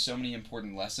teaches you so many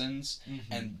important lessons,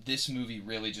 and this movie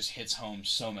really just hits home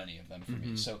so many of them for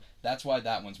me. So that's why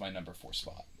that one's my number 4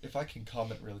 spot. If I can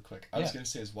comment really quick, I was going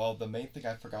to say as well, the main thing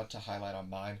I forgot to highlight on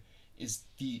mine is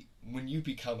when you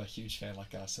become a huge fan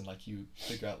like us and like you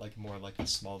figure out like more like the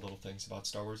small little things about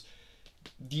Star Wars,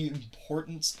 the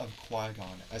importance of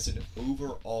Qui-Gon as an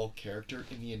overall character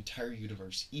in the entire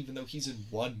universe, even though he's in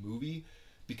one movie,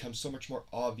 becomes so much more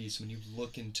obvious when you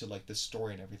look into like the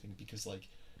story and everything, because like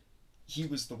he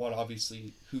was the one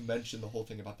obviously who mentioned the whole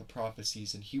thing about the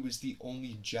prophecies, and he was the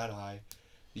only Jedi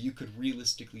that you could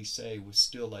realistically say was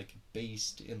still like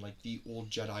based in like the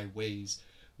old Jedi ways,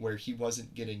 where he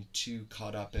wasn't getting too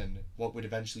caught up in what would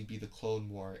eventually be the Clone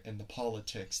War and the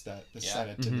politics that the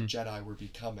Senate and the Jedi were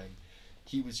becoming.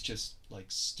 He was just like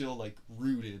still like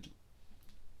rooted.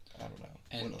 I don't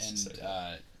know what else to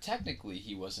say. Technically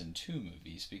he was in 2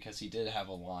 movies because he did have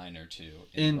a line or 2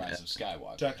 in Rise of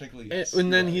Skywalker. Technically, yes.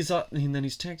 And then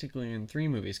he's technically in 3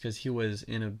 movies because he was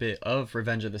in a bit of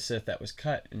Revenge of the Sith that was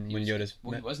cut, and he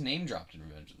was name dropped in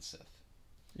Revenge of the Sith.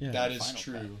 Yeah, that is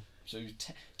true. Cut. So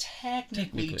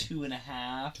technically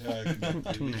 2.5.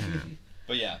 Technically 2.5.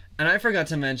 But yeah. And I forgot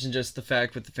to mention just the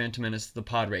fact with the Phantom Menace, the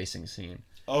pod racing scene.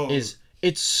 Oh.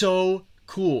 It's so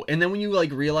cool. And then when you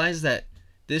like realize that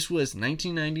this was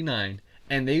 1999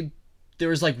 and there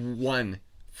was like one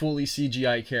fully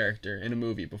CGI character in a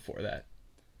movie before that.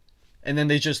 And then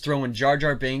they just throw in Jar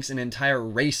Jar Binks, an entire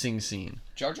racing scene.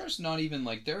 Jar Jar's not even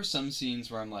like, there are some scenes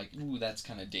where I'm like, ooh, that's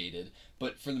kind of dated.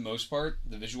 But for the most part,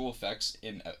 the visual effects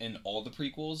in all the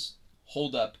prequels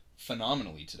hold up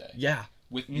phenomenally today. Yeah.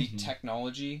 With the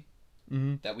technology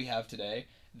that we have today,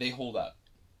 they hold up.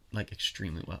 Like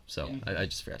extremely well. So I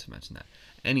just forgot to mention that.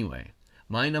 Anyway,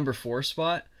 my number 4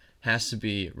 spot has to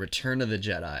be Return of the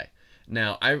Jedi.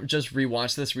 Now, I just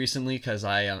rewatched this recently because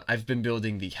I've been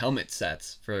building the helmet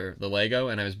sets for the Lego,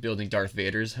 and I was building Darth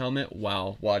Vader's helmet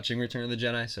while watching Return of the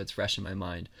Jedi, so it's fresh in my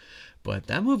mind. But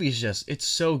that movie is it's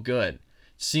so good.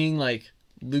 Seeing like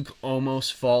Luke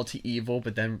almost fall to evil,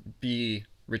 but then be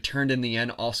returned in the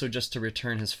end, also just to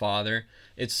return his father.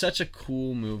 It's such a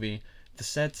cool movie. The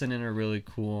sets in it are really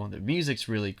cool. The music's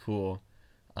really cool.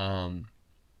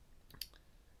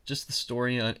 Just the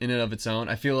story in and of its own,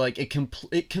 I feel like it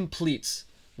completes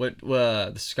what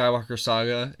the Skywalker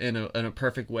saga in a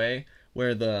perfect way,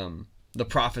 where the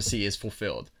prophecy is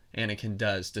fulfilled. Anakin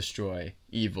does destroy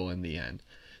evil in the end.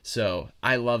 So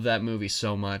I love that movie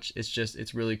so much.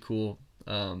 It's really cool.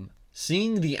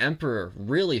 Seeing the Emperor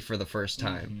really for the first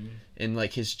time in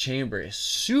like his chamber is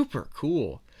super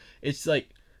cool. It's like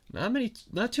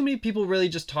not too many people really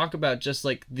just talk about just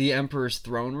like the Emperor's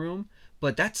throne room,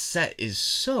 but that set is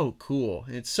so cool.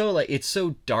 It's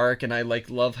so dark, and I like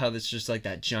love how there's just like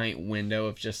that giant window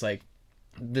of just like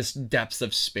this depths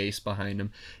of space behind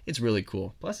him. It's really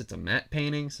cool. Plus it's a matte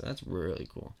painting, so that's really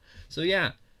cool. So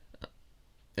yeah,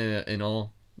 in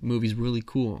all, movie's really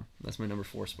cool. That's my number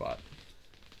 4 spot.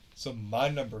 So my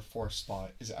number 4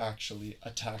 spot is actually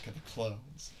Attack of the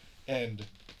Clones. And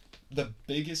the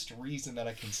biggest reason that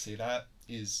I can say that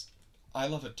is I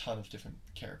love a ton of different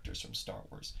characters from Star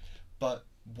Wars. But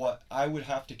what I would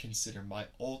have to consider my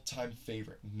all-time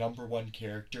favorite number 1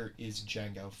 character is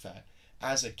Jango Fett.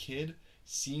 As a kid,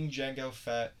 seeing Jango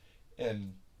Fett,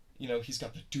 and you know, he's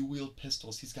got the dual-wield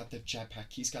pistols, he's got the jetpack,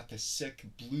 he's got the sick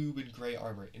blue and gray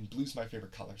armor, and blue's my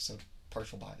favorite color, so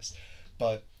partial bias.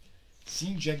 But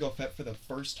seeing Jango Fett for the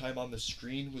first time on the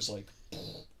screen was like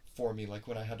for me, like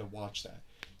when I had to watch that.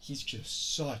 He's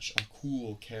just such a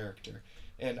cool character.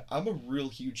 And I'm a real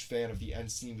huge fan of the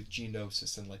end scene with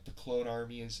Geonosis, and like the clone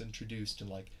army is introduced, and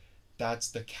like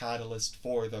that's the catalyst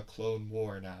for the Clone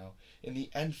War now. And the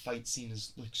end fight scene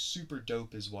is like super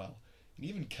dope as well. And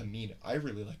even Kamino, I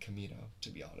really like Kamino, to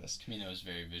be honest. Kamino is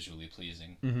very visually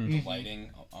pleasing. Mm-hmm. The lighting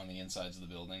on the insides of the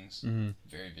buildings,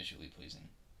 very visually pleasing.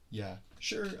 Yeah,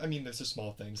 sure. I mean, there's the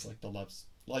small things like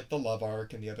the love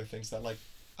arc and the other things that like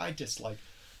I dislike,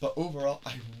 but overall,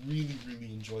 I really,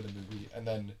 really enjoy the movie. And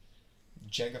then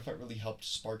Jango Fett really helped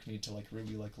spark me to like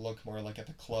really like look more like at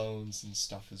the clones and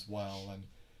stuff as well. And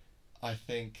I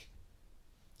think,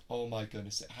 oh my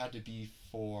goodness, it had to be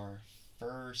for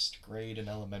first grade in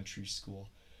elementary school.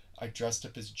 I dressed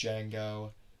up as Jango,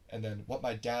 and then what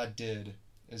my dad did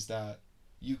is that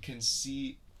you can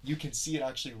see it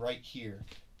actually right here.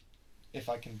 If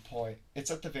I can point,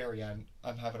 it's at the very end.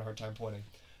 I'm having a hard time pointing,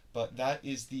 but that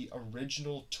is the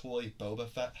original toy Boba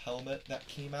Fett helmet that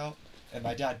came out. and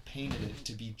my dad painted it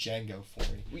to be Jango for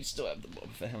me. We still have the Boba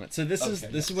Fett helmet. So this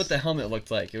is what the helmet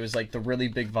looked like. It was like the really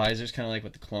big visors, kind of like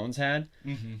what the clones had.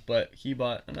 Mm-hmm. But he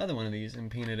bought another one of these and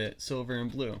painted it silver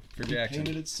and blue for Jackson. He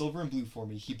painted it silver and blue for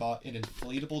me. He bought an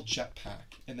inflatable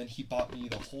jetpack, and then he bought me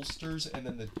the holsters and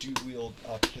then the dual-wield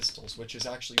pistols, which is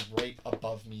actually right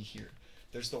above me here.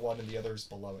 There's the one and the other is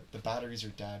below it. The batteries are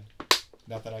dead.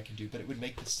 Nothing I can do, but it would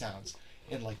make the sounds.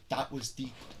 And, like, that was the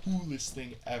coolest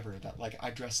thing ever, that, like,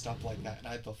 I dressed up like that, and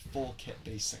I had the full kit,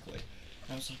 basically.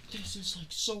 And I was like, this is, like,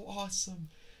 so awesome.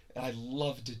 And I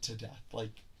loved it to death. Like,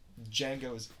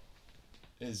 Jango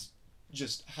is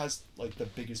just has, like, the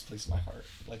biggest place in my heart.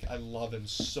 Like, I love him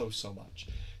so, so much.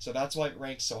 So that's why it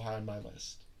ranks so high on my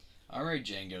list. All right,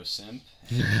 Jango Simp.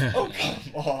 Oh,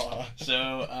 come on.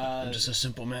 So, I'm just a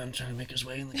simple man trying to make his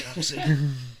way in the galaxy.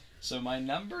 So my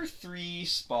number 3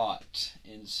 spot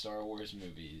in Star Wars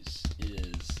movies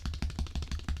is...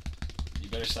 You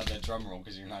better stop that drum roll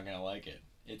because you're not going to like it.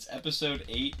 It's Episode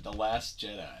 8, The Last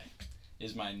Jedi,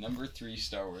 is my number 3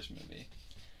 Star Wars movie.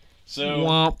 So...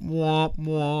 Womp, womp,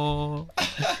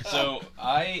 womp. So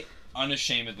I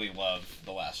unashamedly love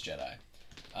The Last Jedi.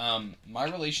 My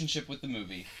relationship with the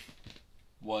movie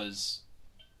was...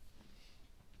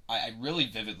 I really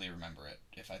vividly remember it,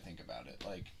 if I think about it.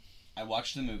 Like... I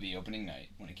watched the movie opening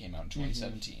night when it came out in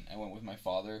 2017. Mm-hmm. I went with my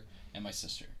father and my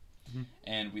sister. Mm-hmm.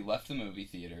 And we left the movie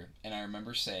theater, and I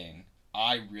remember saying,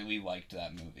 I really liked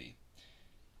that movie.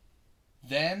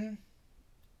 Then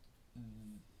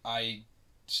I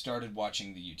started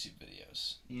watching the YouTube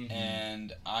videos. Mm-hmm.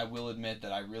 And I will admit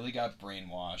that I really got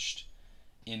brainwashed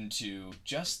into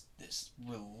just this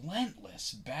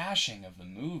relentless bashing of the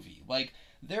movie. Like,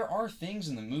 there are things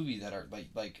in the movie that are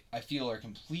like I feel are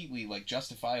completely like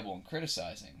justifiable in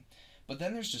criticizing, but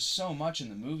then there's just so much in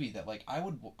the movie that like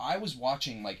I was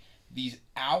watching like these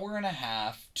 1.5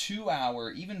 hour, 2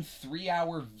 hour, even 3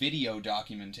 hour video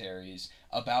documentaries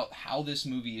about how this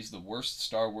movie is the worst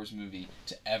Star Wars movie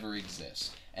to ever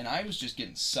exist, and I was just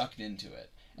getting sucked into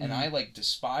it. And I, like,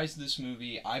 despised this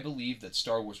movie. I believed that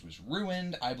Star Wars was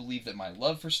ruined. I believed that my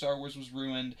love for Star Wars was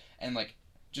ruined. And, like,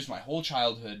 just my whole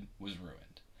childhood was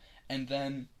ruined. And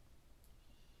then,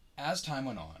 as time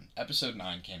went on, Episode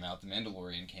 9 came out, The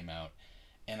Mandalorian came out,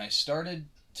 and I started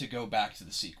to go back to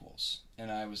the sequels.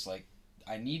 And I was like,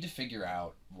 I need to figure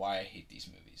out why I hate these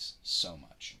movies so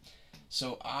much.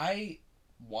 So I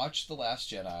watched The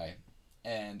Last Jedi,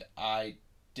 and I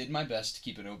did my best to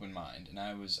keep an open mind, and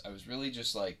I was really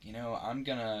just like, you know, I'm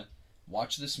gonna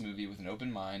watch this movie with an open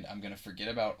mind. I'm gonna forget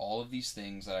about all of these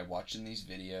things that I watched in these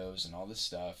videos and all this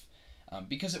stuff,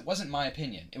 because it wasn't my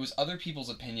opinion. It was other people's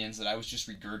opinions that I was just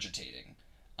regurgitating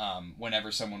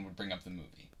whenever someone would bring up the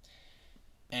movie.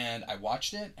 And I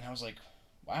watched it, and I was like,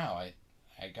 wow, I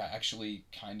actually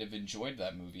kind of enjoyed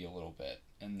that movie a little bit.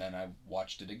 And then I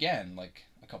watched it again, like,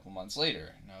 a couple months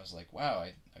later, and I was like, wow,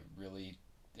 I really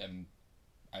am...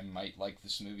 I might like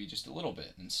this movie just a little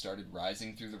bit, and started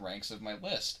rising through the ranks of my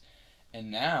list.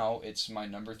 And now it's my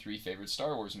number 3 favorite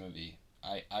Star Wars movie.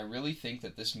 I really think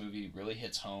that this movie really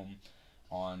hits home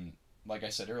on, like I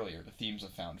said earlier, the themes of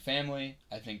found family.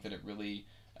 I think that it really,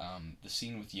 the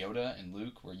scene with Yoda and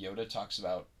Luke, where Yoda talks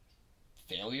about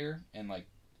failure, and like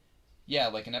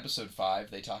in Episode 5,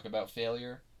 they talk about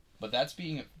failure, but that's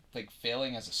being, like,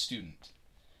 failing as a student.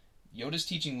 Yoda's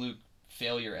teaching Luke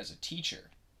failure as a teacher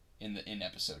in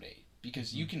Episode 8,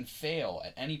 because you can fail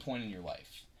at any point in your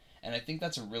life, and I think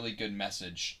that's a really good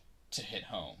message to hit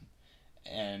home.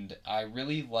 And I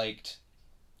really liked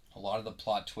a lot of the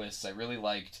plot twists. I really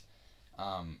liked,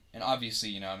 and obviously,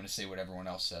 you know, I'm going to say what everyone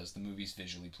else says, the movie's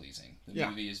visually pleasing. The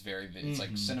movie is very, it's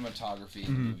like cinematography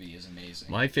in the movie is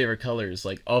amazing. My favorite colors,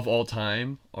 like, of all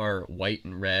time are white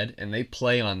and red, and they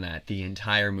play on that the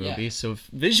entire movie, so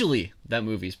visually, that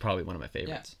movie is probably one of my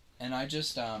favorites. Yeah. And I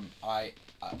just,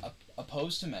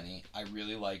 opposed to many, I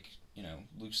really like, you know,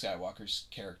 Luke Skywalker's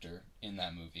character in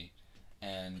that movie.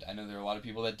 And I know there are a lot of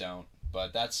people that don't,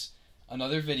 but that's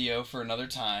another video for another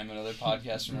time, another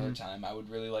podcast for another time. I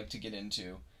would really like to get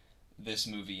into this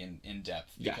movie in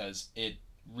depth, because it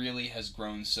really has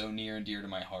grown so near and dear to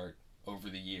my heart over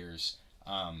the years,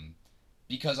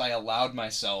 because I allowed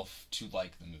myself to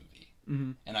like the movie.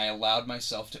 Mm-hmm. And I allowed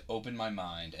myself to open my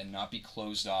mind and not be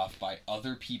closed off by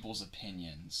other people's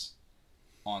opinions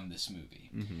on this movie.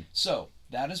 Mm-hmm. So,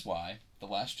 that is why The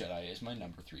Last Jedi is my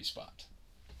number 3 spot.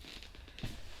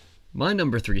 My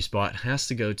number 3 spot has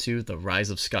to go to The Rise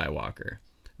of Skywalker.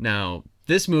 Now,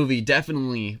 this movie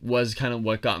definitely was kind of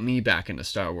what got me back into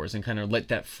Star Wars and kind of lit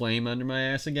that flame under my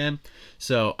ass again.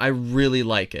 So, I really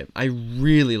like it.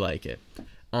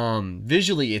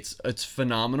 Visually, it's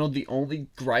phenomenal. The only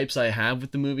gripes I have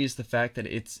with the movie is the fact that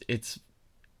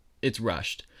it's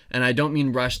rushed. And I don't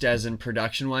mean rushed as in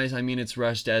production wise. I mean it's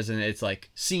rushed as in it's like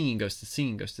scene goes to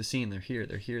scene goes to scene. They're here,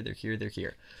 they're here, they're here, they're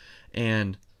here.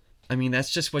 And I mean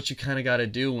that's just what you kind of got to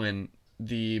do when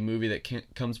the movie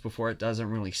that comes before it doesn't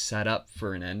really set up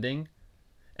for an ending.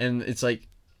 And it's like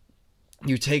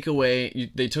they took away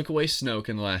Snoke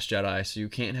in The Last Jedi, so you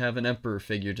can't have an Emperor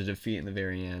figure to defeat in the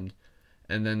very end.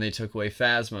 And then they took away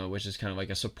Phasma, which is kind of like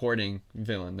a supporting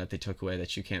villain that they took away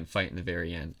that you can't fight in the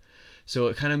very end. So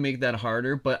it kind of made that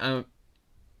harder, but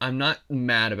I'm not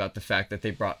mad about the fact that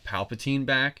they brought Palpatine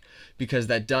back, because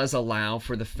that does allow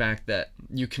for the fact that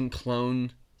you can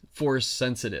clone Force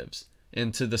sensitives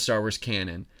into the Star Wars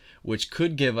canon, which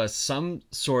could give us some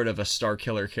sort of a Star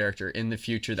Killer character in the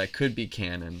future that could be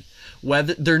canon.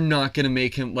 Whether they're not going to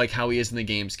make him like how he is in the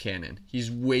games canon. He's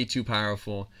way too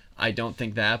powerful. I don't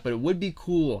think that, but it would be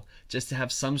cool just to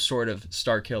have some sort of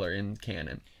Star Killer in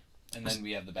canon. And then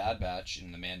we have the Bad Batch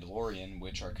and the Mandalorian,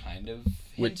 which are kind of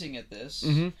hinting at this.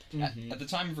 Mm-hmm. At the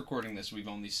time of recording this, we've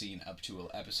only seen up to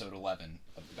episode 11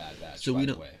 of the Bad Batch. So by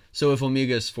the way. So if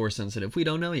Omega is Force sensitive, we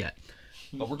don't know yet.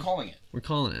 But we're calling it. We're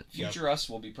calling it. Future us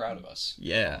will be proud of us.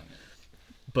 Yeah.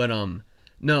 But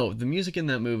no, the music in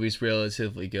that movie is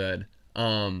relatively good.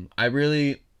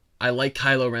 I like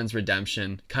Kylo Ren's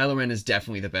redemption. Kylo Ren is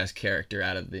definitely the best character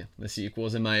out of the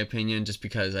sequels, in my opinion, just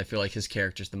because I feel like his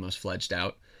character's the most fledged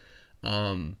out.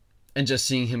 And just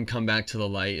seeing him come back to the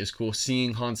light is cool.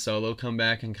 Seeing Han Solo come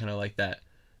back and kind of like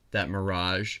that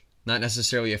mirage. Not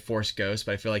necessarily a Force ghost,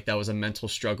 but I feel like that was a mental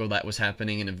struggle that was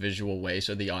happening in a visual way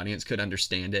so the audience could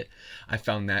understand it. I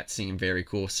found that scene very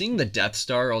cool. Seeing the Death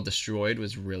Star all destroyed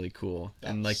was really cool.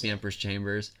 And like the Emperor's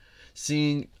Chambers.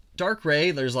 Seeing Dark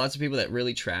Rey, there's lots of people that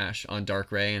really trash on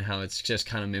Dark Rey and how it's just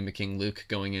kind of mimicking Luke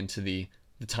going into the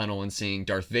tunnel and seeing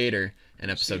Darth Vader in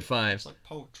episode 5. It's like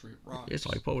poetry, it rhymes. It's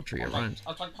like poetry, it rhymes.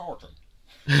 It's like poetry.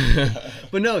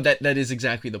 But no, that is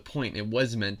exactly the point. It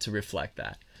was meant to reflect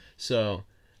that. So,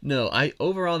 no,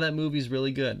 overall that movie's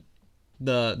really good.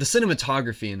 The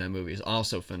cinematography in that movie is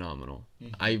also phenomenal.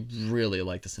 Mm-hmm. I really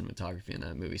like the cinematography in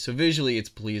that movie. So visually it's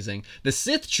pleasing. The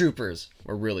Sith Troopers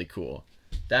were really cool.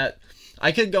 That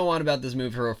I could go on about this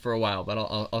movie for a while, but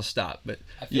I'll stop. But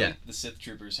I feel like the Sith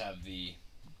Troopers have the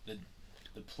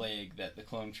plague that the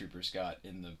Clone Troopers got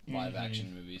in the live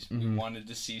action movies. We wanted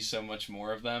to see so much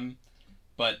more of them,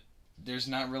 but there's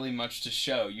not really much to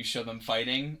show. You show them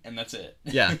fighting, and that's it.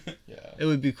 Yeah. Yeah. It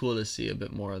would be cool to see a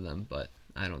bit more of them, but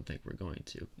I don't think we're going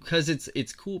to. Because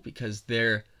it's cool because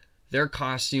their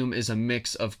costume is a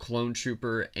mix of Clone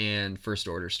Trooper and First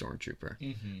Order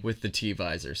Stormtrooper with the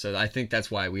T-visor. So I think that's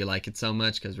why we like it so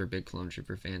much, because we're big Clone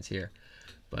Trooper fans here.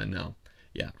 But no.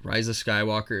 Yeah, Rise of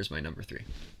Skywalker is my number 3.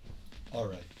 All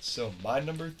right. So my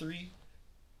number 3...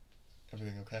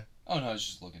 Everything okay? Oh, no, I was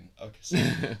just looking.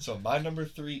 Okay, so my number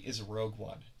 3 is Rogue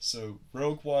One. So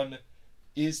Rogue One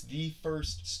is the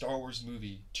first Star Wars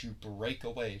movie to break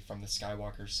away from the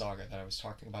Skywalker saga that I was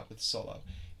talking about with Solo.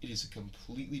 It is a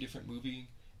completely different movie,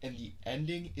 and the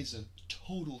ending is a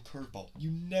total curveball.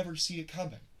 You never see it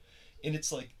coming. And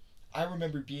it's like, I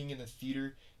remember being in the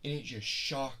theater, and it just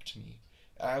shocked me.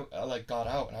 I like got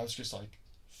out, and I was just like,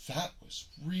 that was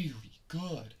really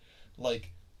good.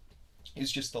 Like,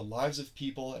 it's just the lives of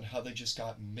people and how they just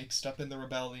got mixed up in the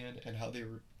rebellion and how they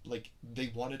were like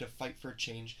they wanted to fight for a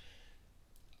change.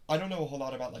 I don't know a whole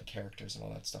lot about like characters and all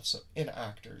that stuff, so and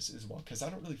actors as well, because I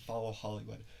don't really follow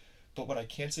Hollywood. But what I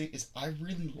can say is I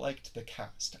really liked the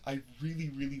cast. I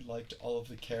really liked all of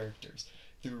the characters.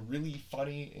 They were really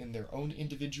funny in their own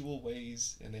individual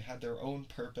ways, and they had their own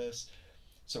purpose.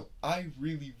 So I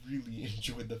really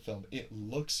enjoyed the film. It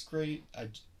looks great.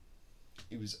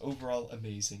 It was overall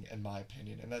amazing in my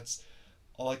opinion, and that's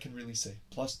all I can really say.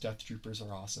 Plus, Death Troopers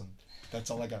are awesome. That's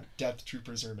all I got. Death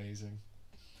Troopers are amazing.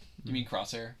 You mean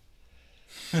Crosshair?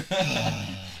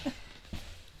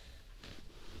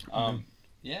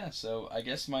 Yeah, so I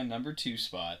guess my number 2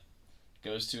 spot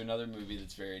goes to another movie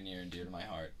that's very near and dear to my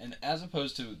heart. And as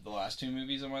opposed to the last 2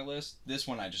 movies on my list, this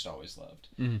one I just always loved.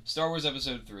 Mm-hmm. Star Wars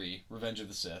Episode 3, Revenge of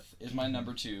the Sith, is my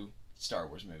number 2 Star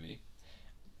Wars movie.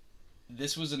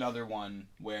 This was another one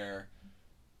where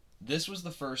this was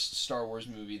the first Star Wars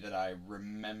movie that I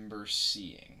remember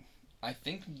seeing. I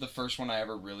think the first one I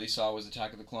ever really saw was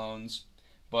Attack of the Clones,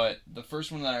 but the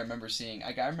first one that I remember seeing,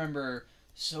 I remember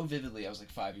so vividly, I was like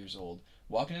 5 years old,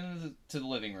 walking into the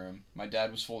living room, my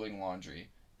dad was folding laundry,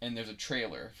 and there's a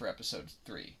trailer for Episode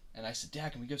 3. And I said,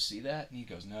 Dad, can we go see that? And he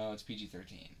goes, no, it's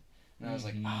PG-13. And I was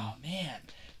like, oh, man.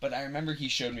 But I remember he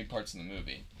showed me parts of the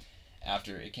movie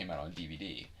after it came out on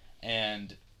DVD.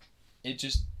 And it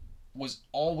just was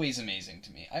always amazing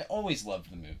to me. I always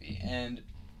loved the movie, and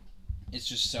it's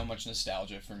just so much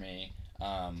nostalgia for me.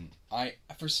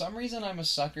 For some reason, I'm a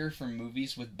sucker for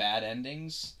movies with bad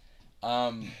endings.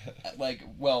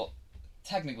 Well,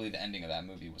 technically the ending of that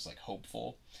movie was like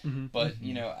hopeful, but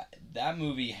you know, that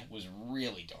movie was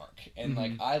really dark, and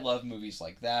like I love movies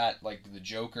like that, like The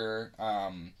Joker,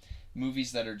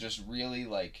 movies that are just really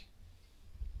like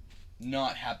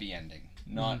not happy ending,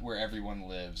 not where everyone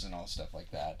lives and all stuff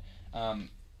like that.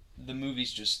 The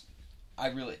movie's just,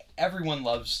 everyone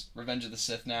loves Revenge of the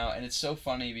Sith now, and it's so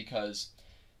funny because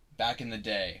back in the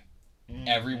day,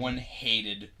 everyone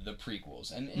hated the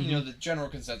prequels, and you know, the general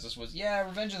consensus was, yeah,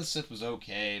 Revenge of the Sith was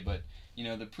okay, but you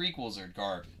know, the prequels are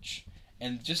garbage.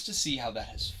 And just to see how that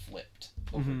has flipped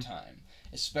over time,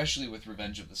 especially with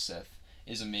Revenge of the Sith,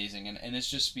 is amazing, and it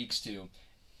just speaks to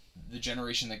the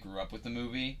generation that grew up with the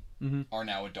movie are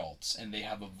now adults, and they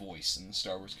have a voice in the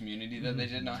Star Wars community that they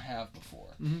did not have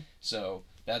before. So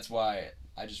that's why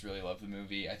I just really love the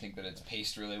movie. I think that it's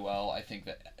paced really well. I think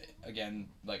that, again,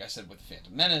 like I said with The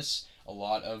Phantom Menace, a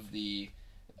lot of the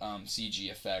CG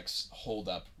effects hold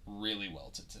up really well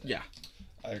to today. Yeah.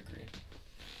 I agree.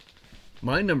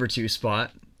 My number 2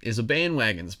 spot is a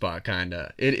bandwagon spot,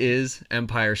 kinda. It is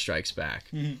Empire Strikes Back.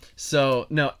 So,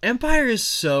 no, Empire is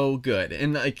so good.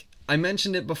 And, like, I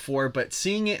mentioned it before, but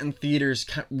seeing it in theaters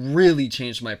really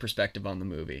changed my perspective on the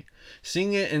movie.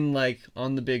 Seeing it in, like,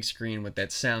 on the big screen with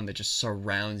that sound that just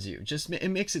surrounds you,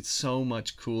 it makes it so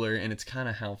much cooler, and it's kind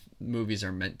of how movies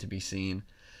are meant to be seen.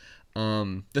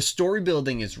 The story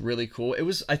building is really cool.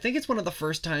 I think it's one of the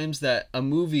first times that a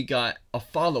movie got a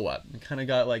follow-up. It kind of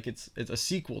got, like, it's a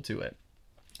sequel to it.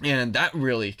 And that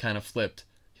really kind of flipped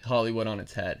Hollywood on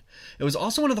its head. It was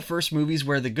also one of the first movies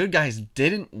where the good guys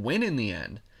didn't win in the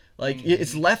end. Like,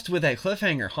 it's left with that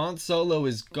cliffhanger. Han Solo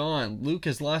is gone. Luke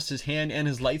has lost his hand and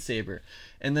his lightsaber.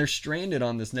 And they're stranded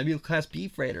on this Nebula-class B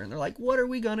freighter. And they're like, what are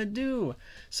we going to do?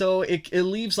 So it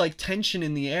leaves, like, tension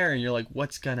in the air. And you're like,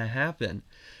 what's going to happen?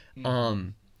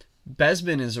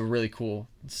 Bespin is a really cool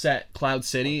set. Cloud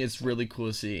City is really cool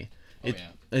to see.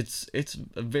 It's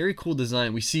a very cool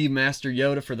design. We see Master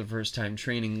Yoda for the first time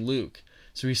training Luke.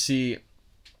 So we see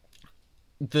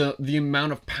the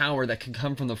amount of power that can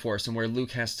come from the Force and where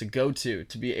Luke has to go to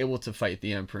be able to fight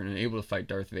the Emperor and able to fight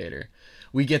Darth Vader.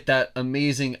 We get that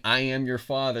amazing I am your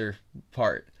father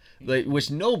part, which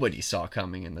nobody saw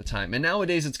coming in the time. And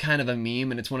nowadays it's kind of a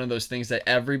meme, and it's one of those things that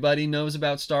everybody knows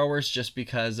about Star Wars just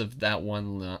because of that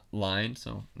one line.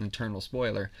 So, internal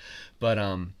spoiler. But,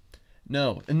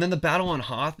 no. And then the battle on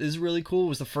Hoth is really cool. It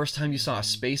was the first time you saw a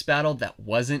space battle that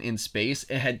wasn't in space.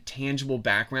 It had tangible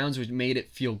backgrounds, which made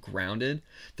it feel grounded.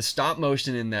 The stop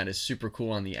motion in that is super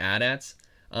cool on the AT-ATs.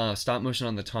 Stop motion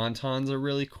on the Tauntauns are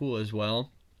really cool as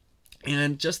well.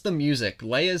 And just the music.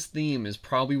 Leia's theme is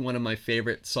probably one of my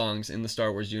favorite songs in the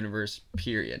Star Wars universe,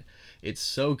 period. It's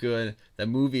so good. The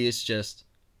movie is just...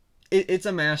 It's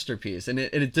a masterpiece, and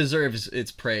it deserves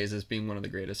its praise as being one of the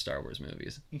greatest Star Wars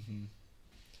movies.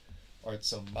 Alright,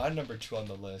 so my number 2 on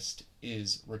the list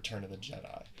is Return of the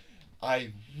Jedi.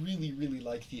 I really, really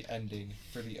like the ending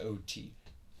for the OT.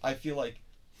 I feel like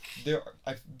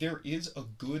there is a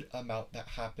good amount that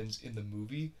happens in the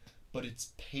movie, but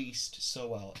it's paced so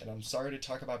well. And I'm sorry to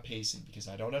talk about pacing because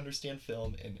I don't understand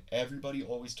film and everybody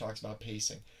always talks about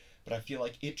pacing. But I feel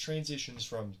like it transitions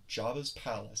from Jabba's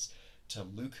palace to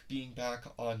Luke being back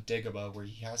on Dagobah where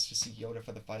he has to see Yoda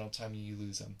for the final time and you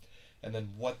lose him. And then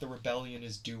what the rebellion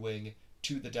is doing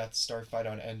to the Death Star fight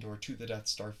on Endor, to the Death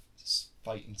Star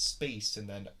fight in space, and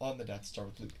then on the Death Star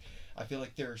with Luke. I feel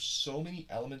like there are so many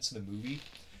elements in the movie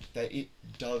that it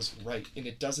does right. And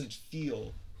it doesn't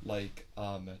feel like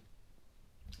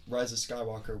Rise of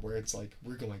Skywalker where it's like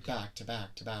we're going back to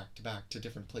back to back to back to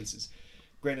different places.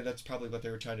 Granted, that's probably what they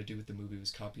were trying to do with the movie,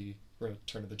 was copy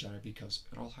Return of the Jedi because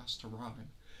it all has to rhyme.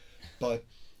 But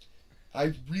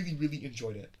I really, really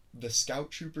enjoyed it. The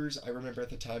Scout Troopers, I remember at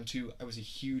the time too, I was a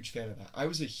huge fan of that. I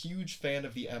was a huge fan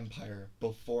of the Empire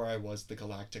before I was the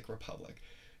Galactic Republic.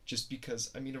 Just because,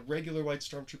 I mean, a regular white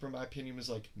stormtrooper, in my opinion, was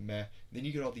like, meh. Then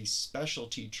you get all these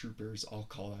specialty troopers, I'll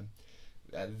call them.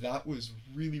 And that was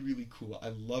really, really cool. I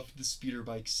loved the speeder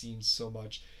bike scene so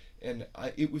much. And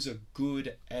it was a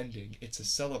good ending. It's a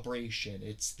celebration.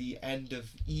 It's the end of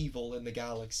evil in the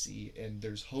galaxy. And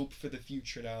there's hope for the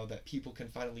future now that people can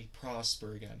finally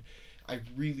prosper again. I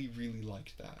really, really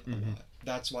liked that a lot.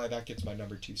 That's why that gets my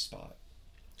number 2 spot.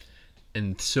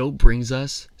 And so brings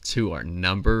us to our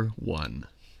number 1.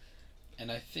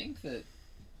 And I think that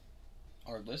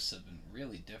our lists have been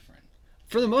really different.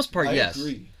 For the most part, I yes.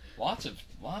 agree. Lots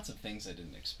of things I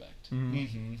didn't expect.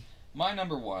 My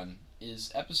number 1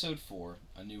 is Episode 4,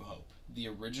 A New Hope, the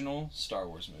original Star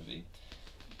Wars movie.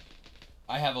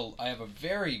 I have a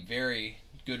very, very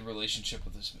good relationship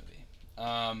with this movie.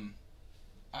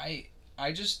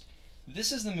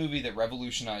 This is the movie that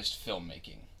revolutionized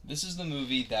filmmaking. This is the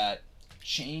movie that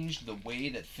changed the way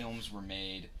that films were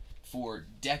made for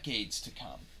decades to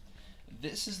come.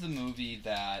 This is the movie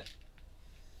that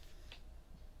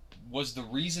was the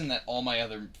reason that all my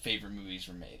other favorite movies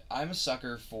were made. I'm a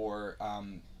sucker for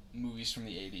movies from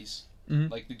the 80s,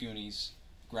 like The Goonies,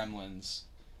 Gremlins,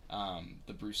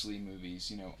 the Bruce Lee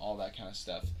movies, all that kind of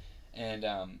stuff. And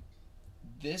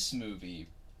this movie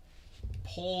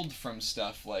pulled from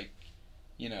stuff like,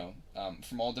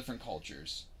 from all different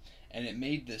cultures. And it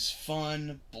made this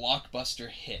fun blockbuster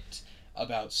hit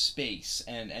about space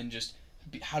and just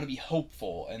how to be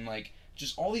hopeful and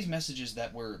just all these messages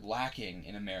that were lacking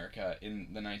in America in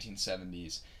the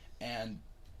 1970s, and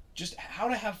just how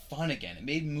to have fun again. It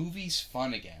made movies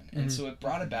fun again. And so it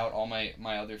brought about all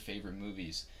my other favorite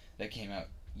movies that came out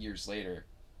years later.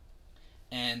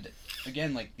 And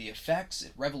again, the effects,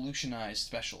 it revolutionized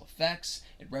special effects.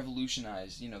 It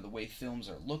revolutionized, the way films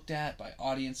are looked at by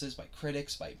audiences, by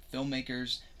critics, by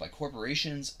filmmakers, by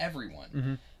corporations,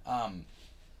 everyone. And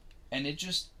it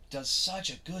just does such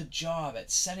a good job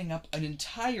at setting up an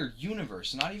entire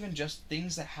universe, not even just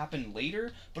things that happen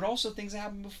later, but also things that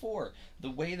happened before.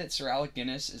 The way that Sir Alec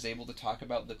Guinness is able to talk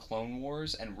about the Clone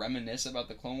Wars and reminisce about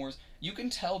the Clone Wars, you can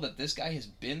tell that this guy has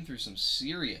been through some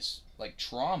serious,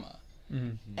 trauma.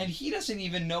 And he doesn't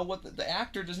even know what the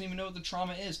actor doesn't even know what the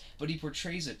trauma is, but he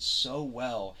portrays it so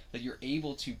well that you're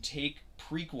able to take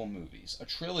prequel movies, a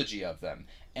trilogy of them,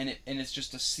 and it's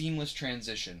just a seamless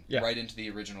transition right into the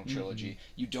original trilogy.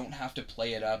 You don't have to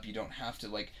play it up, you don't have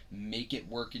to make it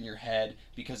work in your head,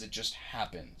 because it just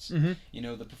happens.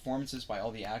 The performances by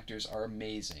all the actors are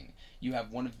amazing. You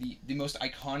have one of the most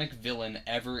iconic villain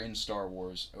ever in Star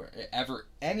Wars, or ever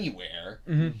anywhere,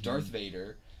 Darth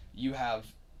Vader. You have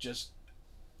just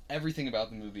everything about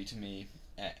the movie, to me,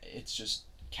 it's just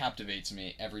captivates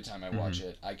me every time I watch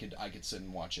it. I could sit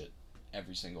and watch it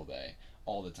every single day,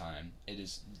 all the time. It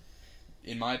is,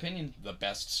 in my opinion, the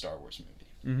best Star Wars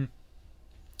movie.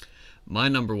 My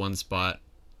number one spot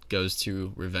goes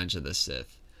to Revenge of the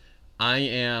Sith. I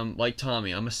am, like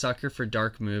Tommy, I'm a sucker for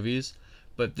dark movies,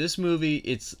 but this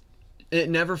movie, it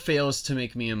never fails to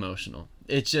make me emotional.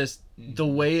 It's just the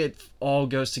way it all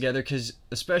goes together, because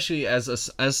especially as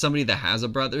somebody that has a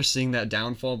brother, seeing that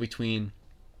downfall between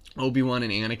Obi-Wan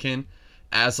and Anakin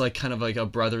as kind of a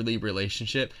brotherly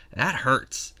relationship, that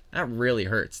hurts. That really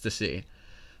hurts to see.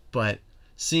 But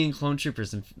seeing clone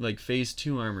troopers in phase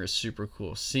 2 armor is super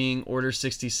cool. Seeing Order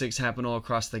 66 happen all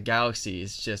across the galaxy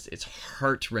is it's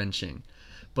heart-wrenching.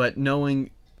 But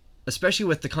knowing, especially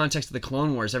with the context of the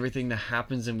Clone Wars, everything that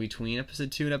happens in between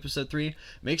Episode 2 and Episode 3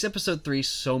 makes Episode 3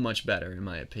 so much better, in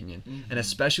my opinion. And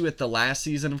especially with the last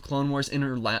season of Clone Wars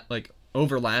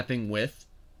overlapping with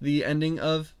the ending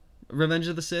of Revenge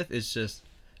of the Sith,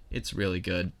 it's really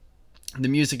good. The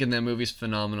music in that movie is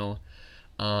phenomenal.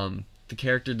 The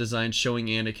character design showing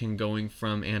Anakin going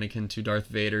from Anakin to Darth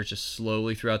Vader just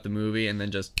slowly throughout the movie, and then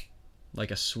just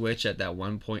like a switch at that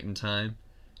one point in time.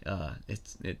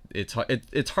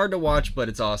 It's hard to watch, but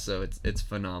it's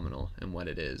phenomenal in what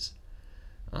it is.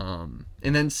 And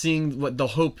then seeing what the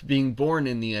hope being born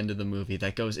in the end of the movie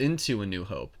that goes into A New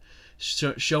Hope,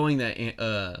 showing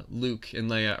that Luke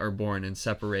and Leia are born and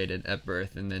separated at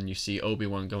birth, and then you see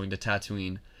Obi-Wan going to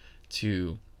Tatooine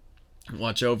to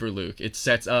watch over Luke. It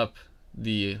sets up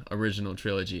the original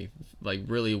trilogy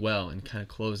really well and kind of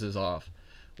closes off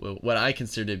what I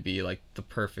consider to be the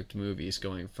perfect movies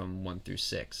going from 1 through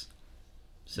 6.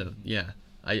 So yeah,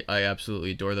 I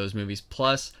absolutely adore those movies.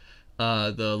 Plus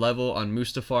the level on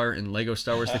Mustafar in Lego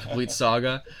Star Wars The Complete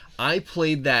Saga, I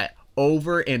played that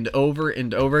over and over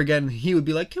and over again. He would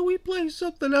be like, can we play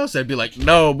something else? I'd be like,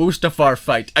 no, Mustafar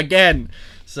fight again.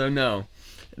 So no,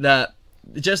 that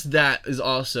is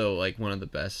also one of the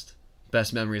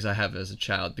best memories I have as a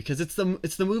child, because it's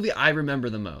the movie I remember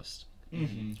the most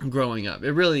growing up.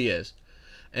 It really is.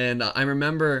 And I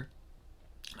remember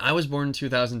I was born in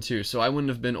 2002, so I wouldn't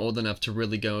have been old enough to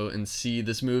really go and see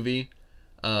this movie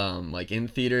in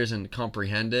theaters and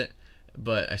comprehend it.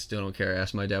 But I still don't care. I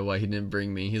asked my dad why he didn't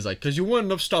bring me. He's like, because you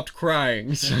wouldn't have stopped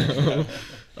crying. So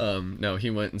no, he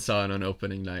went and saw it on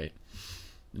opening night.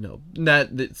 No,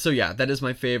 that is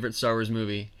my favorite Star Wars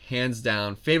movie, hands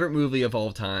down. Favorite movie of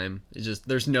all time. It's just,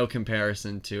 there's no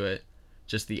comparison to it.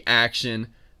 Just the action,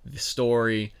 the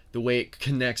story, the way it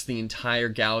connects the entire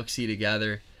galaxy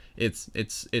together. It's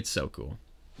so cool.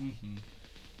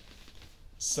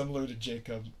 similar to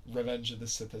Jacob, Revenge of the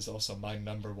Sith is also my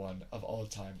number one of all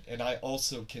time, and I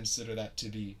also consider that to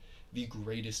be the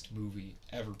greatest movie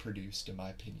ever produced, in my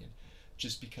opinion,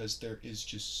 just because there is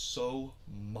just so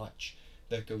much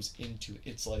that goes into it.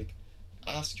 It's like,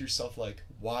 ask yourself like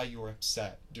why you're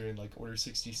upset during like Order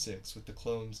 66 with the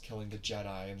clones killing the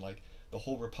Jedi and like the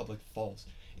whole Republic falls.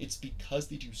 It's because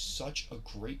they do such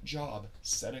a great job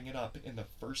setting it up in the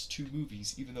first two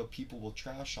movies, even though people will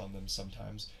trash on them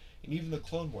sometimes, and even the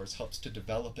Clone Wars helps to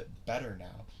develop it better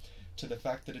now, to the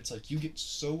fact that it's like you get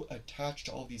so attached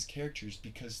to all these characters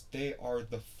because they are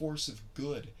the force of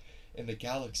good in the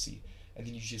galaxy, and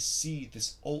then you just see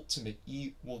this ultimate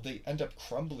well, they end up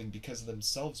crumbling because of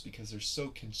themselves, because they're so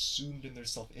consumed in their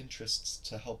self-interests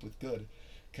to help with good,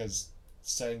 because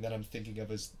saying that I'm thinking of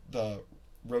as the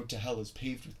road to hell is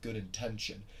paved with good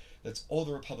intention. That's all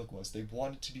the Republic was. They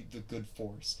wanted to be the good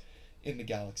force in the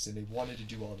galaxy, and they wanted to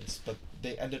do all this, but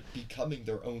they end up becoming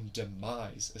their own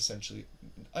demise, essentially.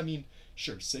 I mean,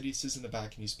 sure, Sidious is in the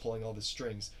back and he's pulling all the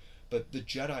strings, but the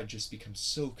Jedi just become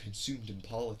so consumed in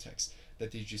politics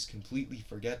that they just completely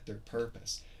forget their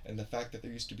purpose, and the fact that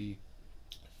there used to be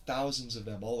thousands of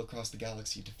them all across the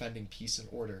galaxy defending peace and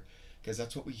order, because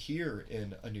that's what we hear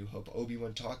in A New Hope,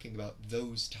 Obi-Wan talking about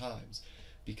those times.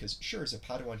 Because sure, as a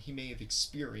Padawan, he may have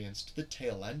experienced the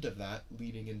tail end of that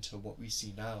leading into what we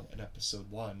see now in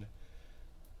episode 1,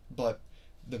 but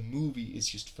the movie is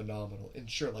just phenomenal. And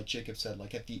sure, like Jacob said,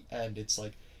 like at the end, it's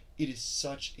like, it is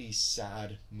such a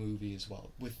sad movie as well,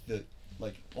 with the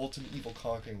like ultimate evil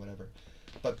conquering whatever.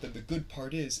 But the good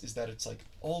part is that it's like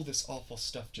all this awful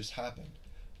stuff just happened,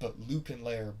 but Luke and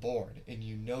Leia are born, and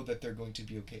you know that they're going to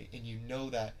be okay, and you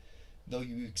know that though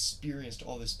you experienced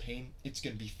all this pain, it's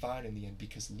going to be fine in the end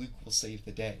because Luke will save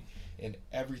the day, and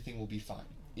everything will be fine.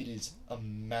 It is a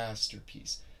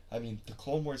masterpiece. I mean, The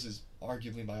Clone Wars is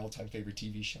arguably my all-time favorite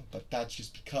TV show, but that's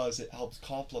just because it helps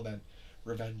complement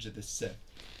Revenge of the Sith.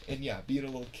 And yeah, being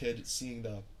a little kid, seeing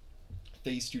the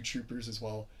Phase 2 troopers as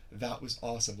well, that was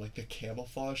awesome. Like the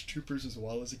camouflage troopers as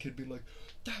well, as a kid being like,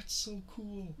 that's so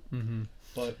cool. Mm-hmm.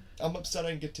 But I'm upset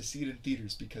I didn't get to see it in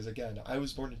theaters because, again, I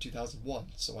was born in 2001,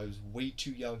 so I was way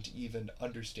too young to even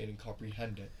understand and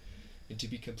comprehend it. And to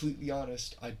be completely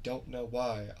honest, I don't know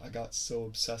why I got so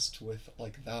obsessed with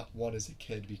like that one as a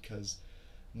kid, because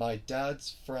my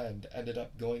dad's friend ended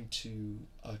up going to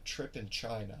a trip in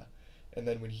China, and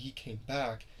then when he came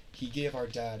back, he gave our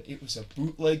dad, it was a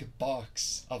bootleg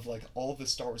box of like all the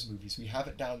Star Wars movies. We have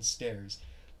it downstairs,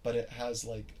 but it has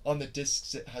like, on the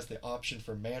discs it has the option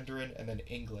for Mandarin and then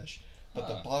English, but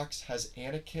the box has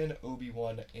Anakin,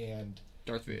 Obi-Wan, and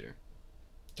Darth Vader.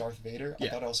 Darth Vader? Yeah. I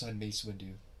thought it also had Mace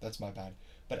Windu. That's my bad.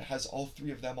 But it has all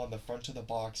three of them on the front of the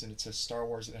box, and it says Star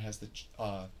Wars, and it has the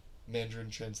Mandarin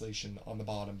translation on the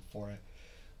bottom for it.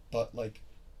 But like,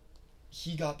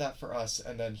 he got that for us,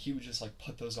 and then he would just like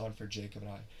put those on for Jacob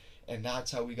and I, and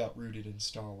that's how we got rooted in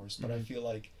Star Wars. But I feel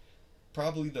like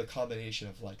probably the combination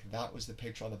of like, that was the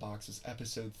picture on the box, was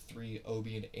episode 3,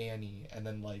 Obi and Annie, and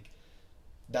then like,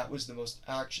 that was the most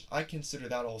action. I consider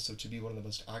that also to be one of the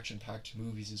most action-packed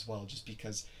movies as well, just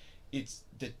because it's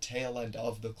the tail end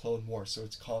of the Clone Wars, so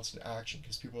it's constant action,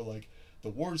 because people are like, the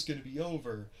war's gonna be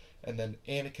over, and then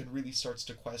Anakin really starts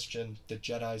to question the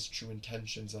Jedi's true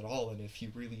intentions at all, and if he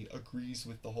really agrees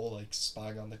with the whole like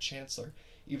spying on the Chancellor,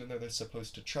 even though they're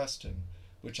supposed to trust him,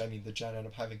 which I mean the Jedi end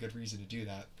up having good reason to do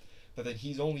that, but then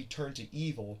he's only turned to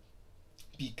evil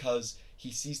because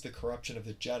he sees the corruption of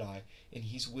the Jedi, and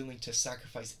he's willing to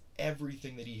sacrifice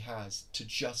everything that he has to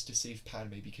save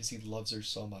Padme because he loves her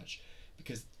so much.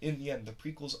 Because in the end, the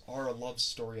prequels are a love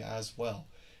story as well.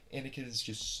 Anakin is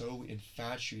just so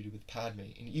infatuated with Padme,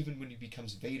 and even when he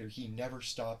becomes Vader, he never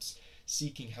stops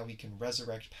seeking how he can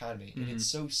resurrect Padme. And it's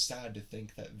so sad to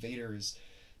think that Vader is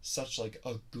such like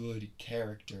a good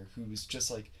character, who's just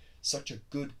like such a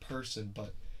good person,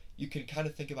 but you can kind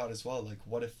of think about as well, like,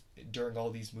 what if during all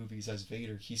these movies as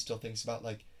Vader, he still thinks about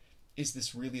like, is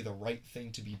this really the right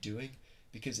thing to be doing?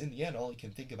 Because in the end, all he can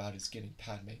think about is getting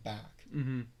Padme back.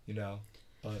 Mm-hmm. You know,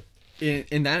 but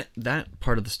and that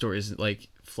part of the story is like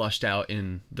flushed out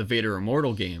in the Vader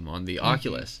Immortal game on the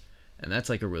Oculus, and that's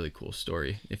like a really cool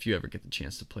story if you ever get the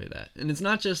chance to play that. And it's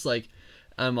not just like,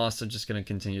 I'm also just going to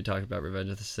continue talking about Revenge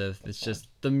of the Sith. It's just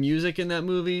the music in that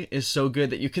movie is so good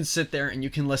that you can sit there and you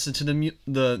can listen to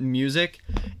the music,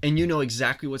 and you know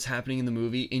exactly what's happening in the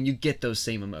movie, and you get those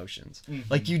same emotions.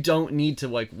 Like, you don't need to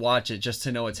like watch it just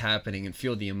to know what's happening and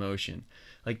feel the emotion.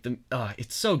 Like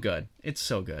it's so good. It's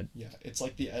so good. Yeah, it's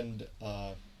like the end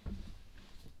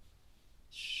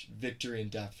victory and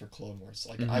death for Clone Wars.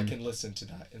 Like, I can listen to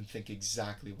that and think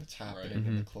exactly what's happening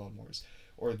in the Clone Wars.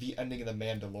 or the ending of The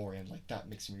Mandalorian, like that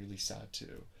makes me really sad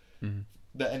too. Mhm.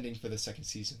 The ending for the second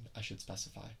season, I should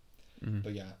specify. Mhm.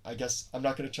 But yeah, I guess I'm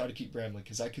not going to try to keep rambling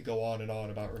because I could go on and on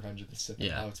about Revenge of the Sith and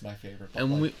Yeah. how it's my favorite. But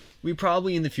And like, we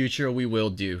probably in the future we will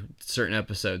do certain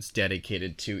episodes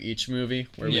dedicated to each movie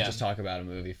where we Yeah. just talk about a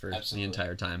movie for Absolutely. the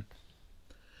entire time.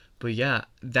 But yeah,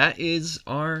 that is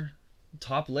our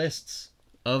top lists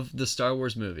of the Star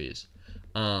Wars movies.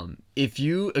 If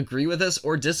you agree with us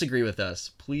or disagree with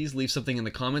us, please leave something in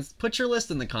the comments. Put your list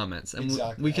in the comments, and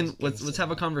Exactly, we I can was gonna let's say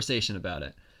have a that. conversation about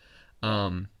it.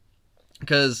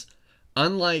 Because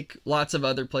unlike lots of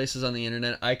other places on the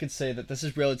internet, I could say that this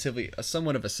is relatively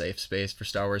somewhat of a safe space for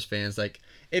Star Wars fans. Like,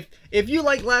 if you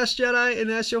like Last Jedi and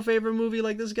that's your favorite movie,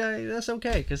 like this guy, that's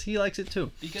okay because he likes it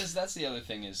too. Because that's the other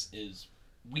thing is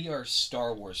we are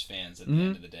Star Wars fans at the Mm-hmm.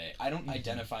 end of the day. I don't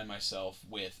identify myself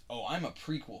with, oh, I'm a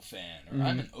prequel fan, or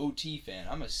I'm an OT fan,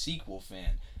 I'm a sequel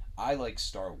fan. I like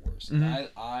Star Wars. Mm-hmm. And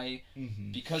I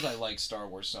because I like Star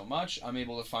Wars so much, I'm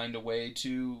able to find a way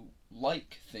to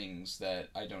like things that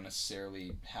I don't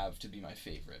necessarily have to be my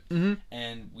favorite. Mm-hmm.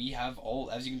 And we have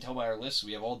all, as you can tell by our list,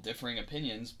 we have all differing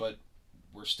opinions, but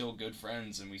we're still good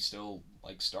friends and we still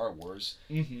like Star Wars.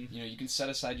 Mhm. You know, you can set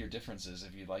aside your differences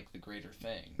if you like the greater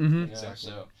thing. Mhm. You know? Exactly.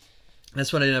 So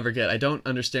That's what I never get. I don't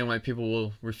understand why people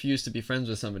will refuse to be friends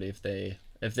with somebody if they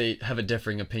have a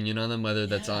differing opinion on them, whether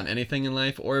that's on Yeah. anything in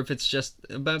life or if it's just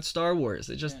about Star Wars.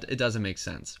 It doesn't make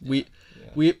sense. Yeah.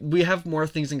 We have more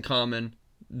things in common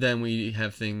than we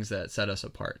have things that set us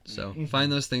apart. So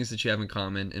find those things that you have in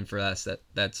common, and for us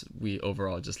that's we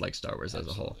overall just like Star Wars as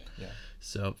a whole. absolutely. Yeah.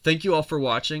 So thank you all for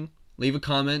watching. Leave a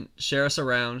comment, share us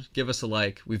around, give us a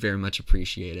like. We very much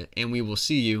appreciate it, and we will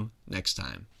see you next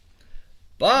time.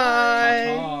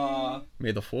 Bye. Ta-ta.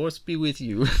 May the force be with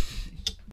you.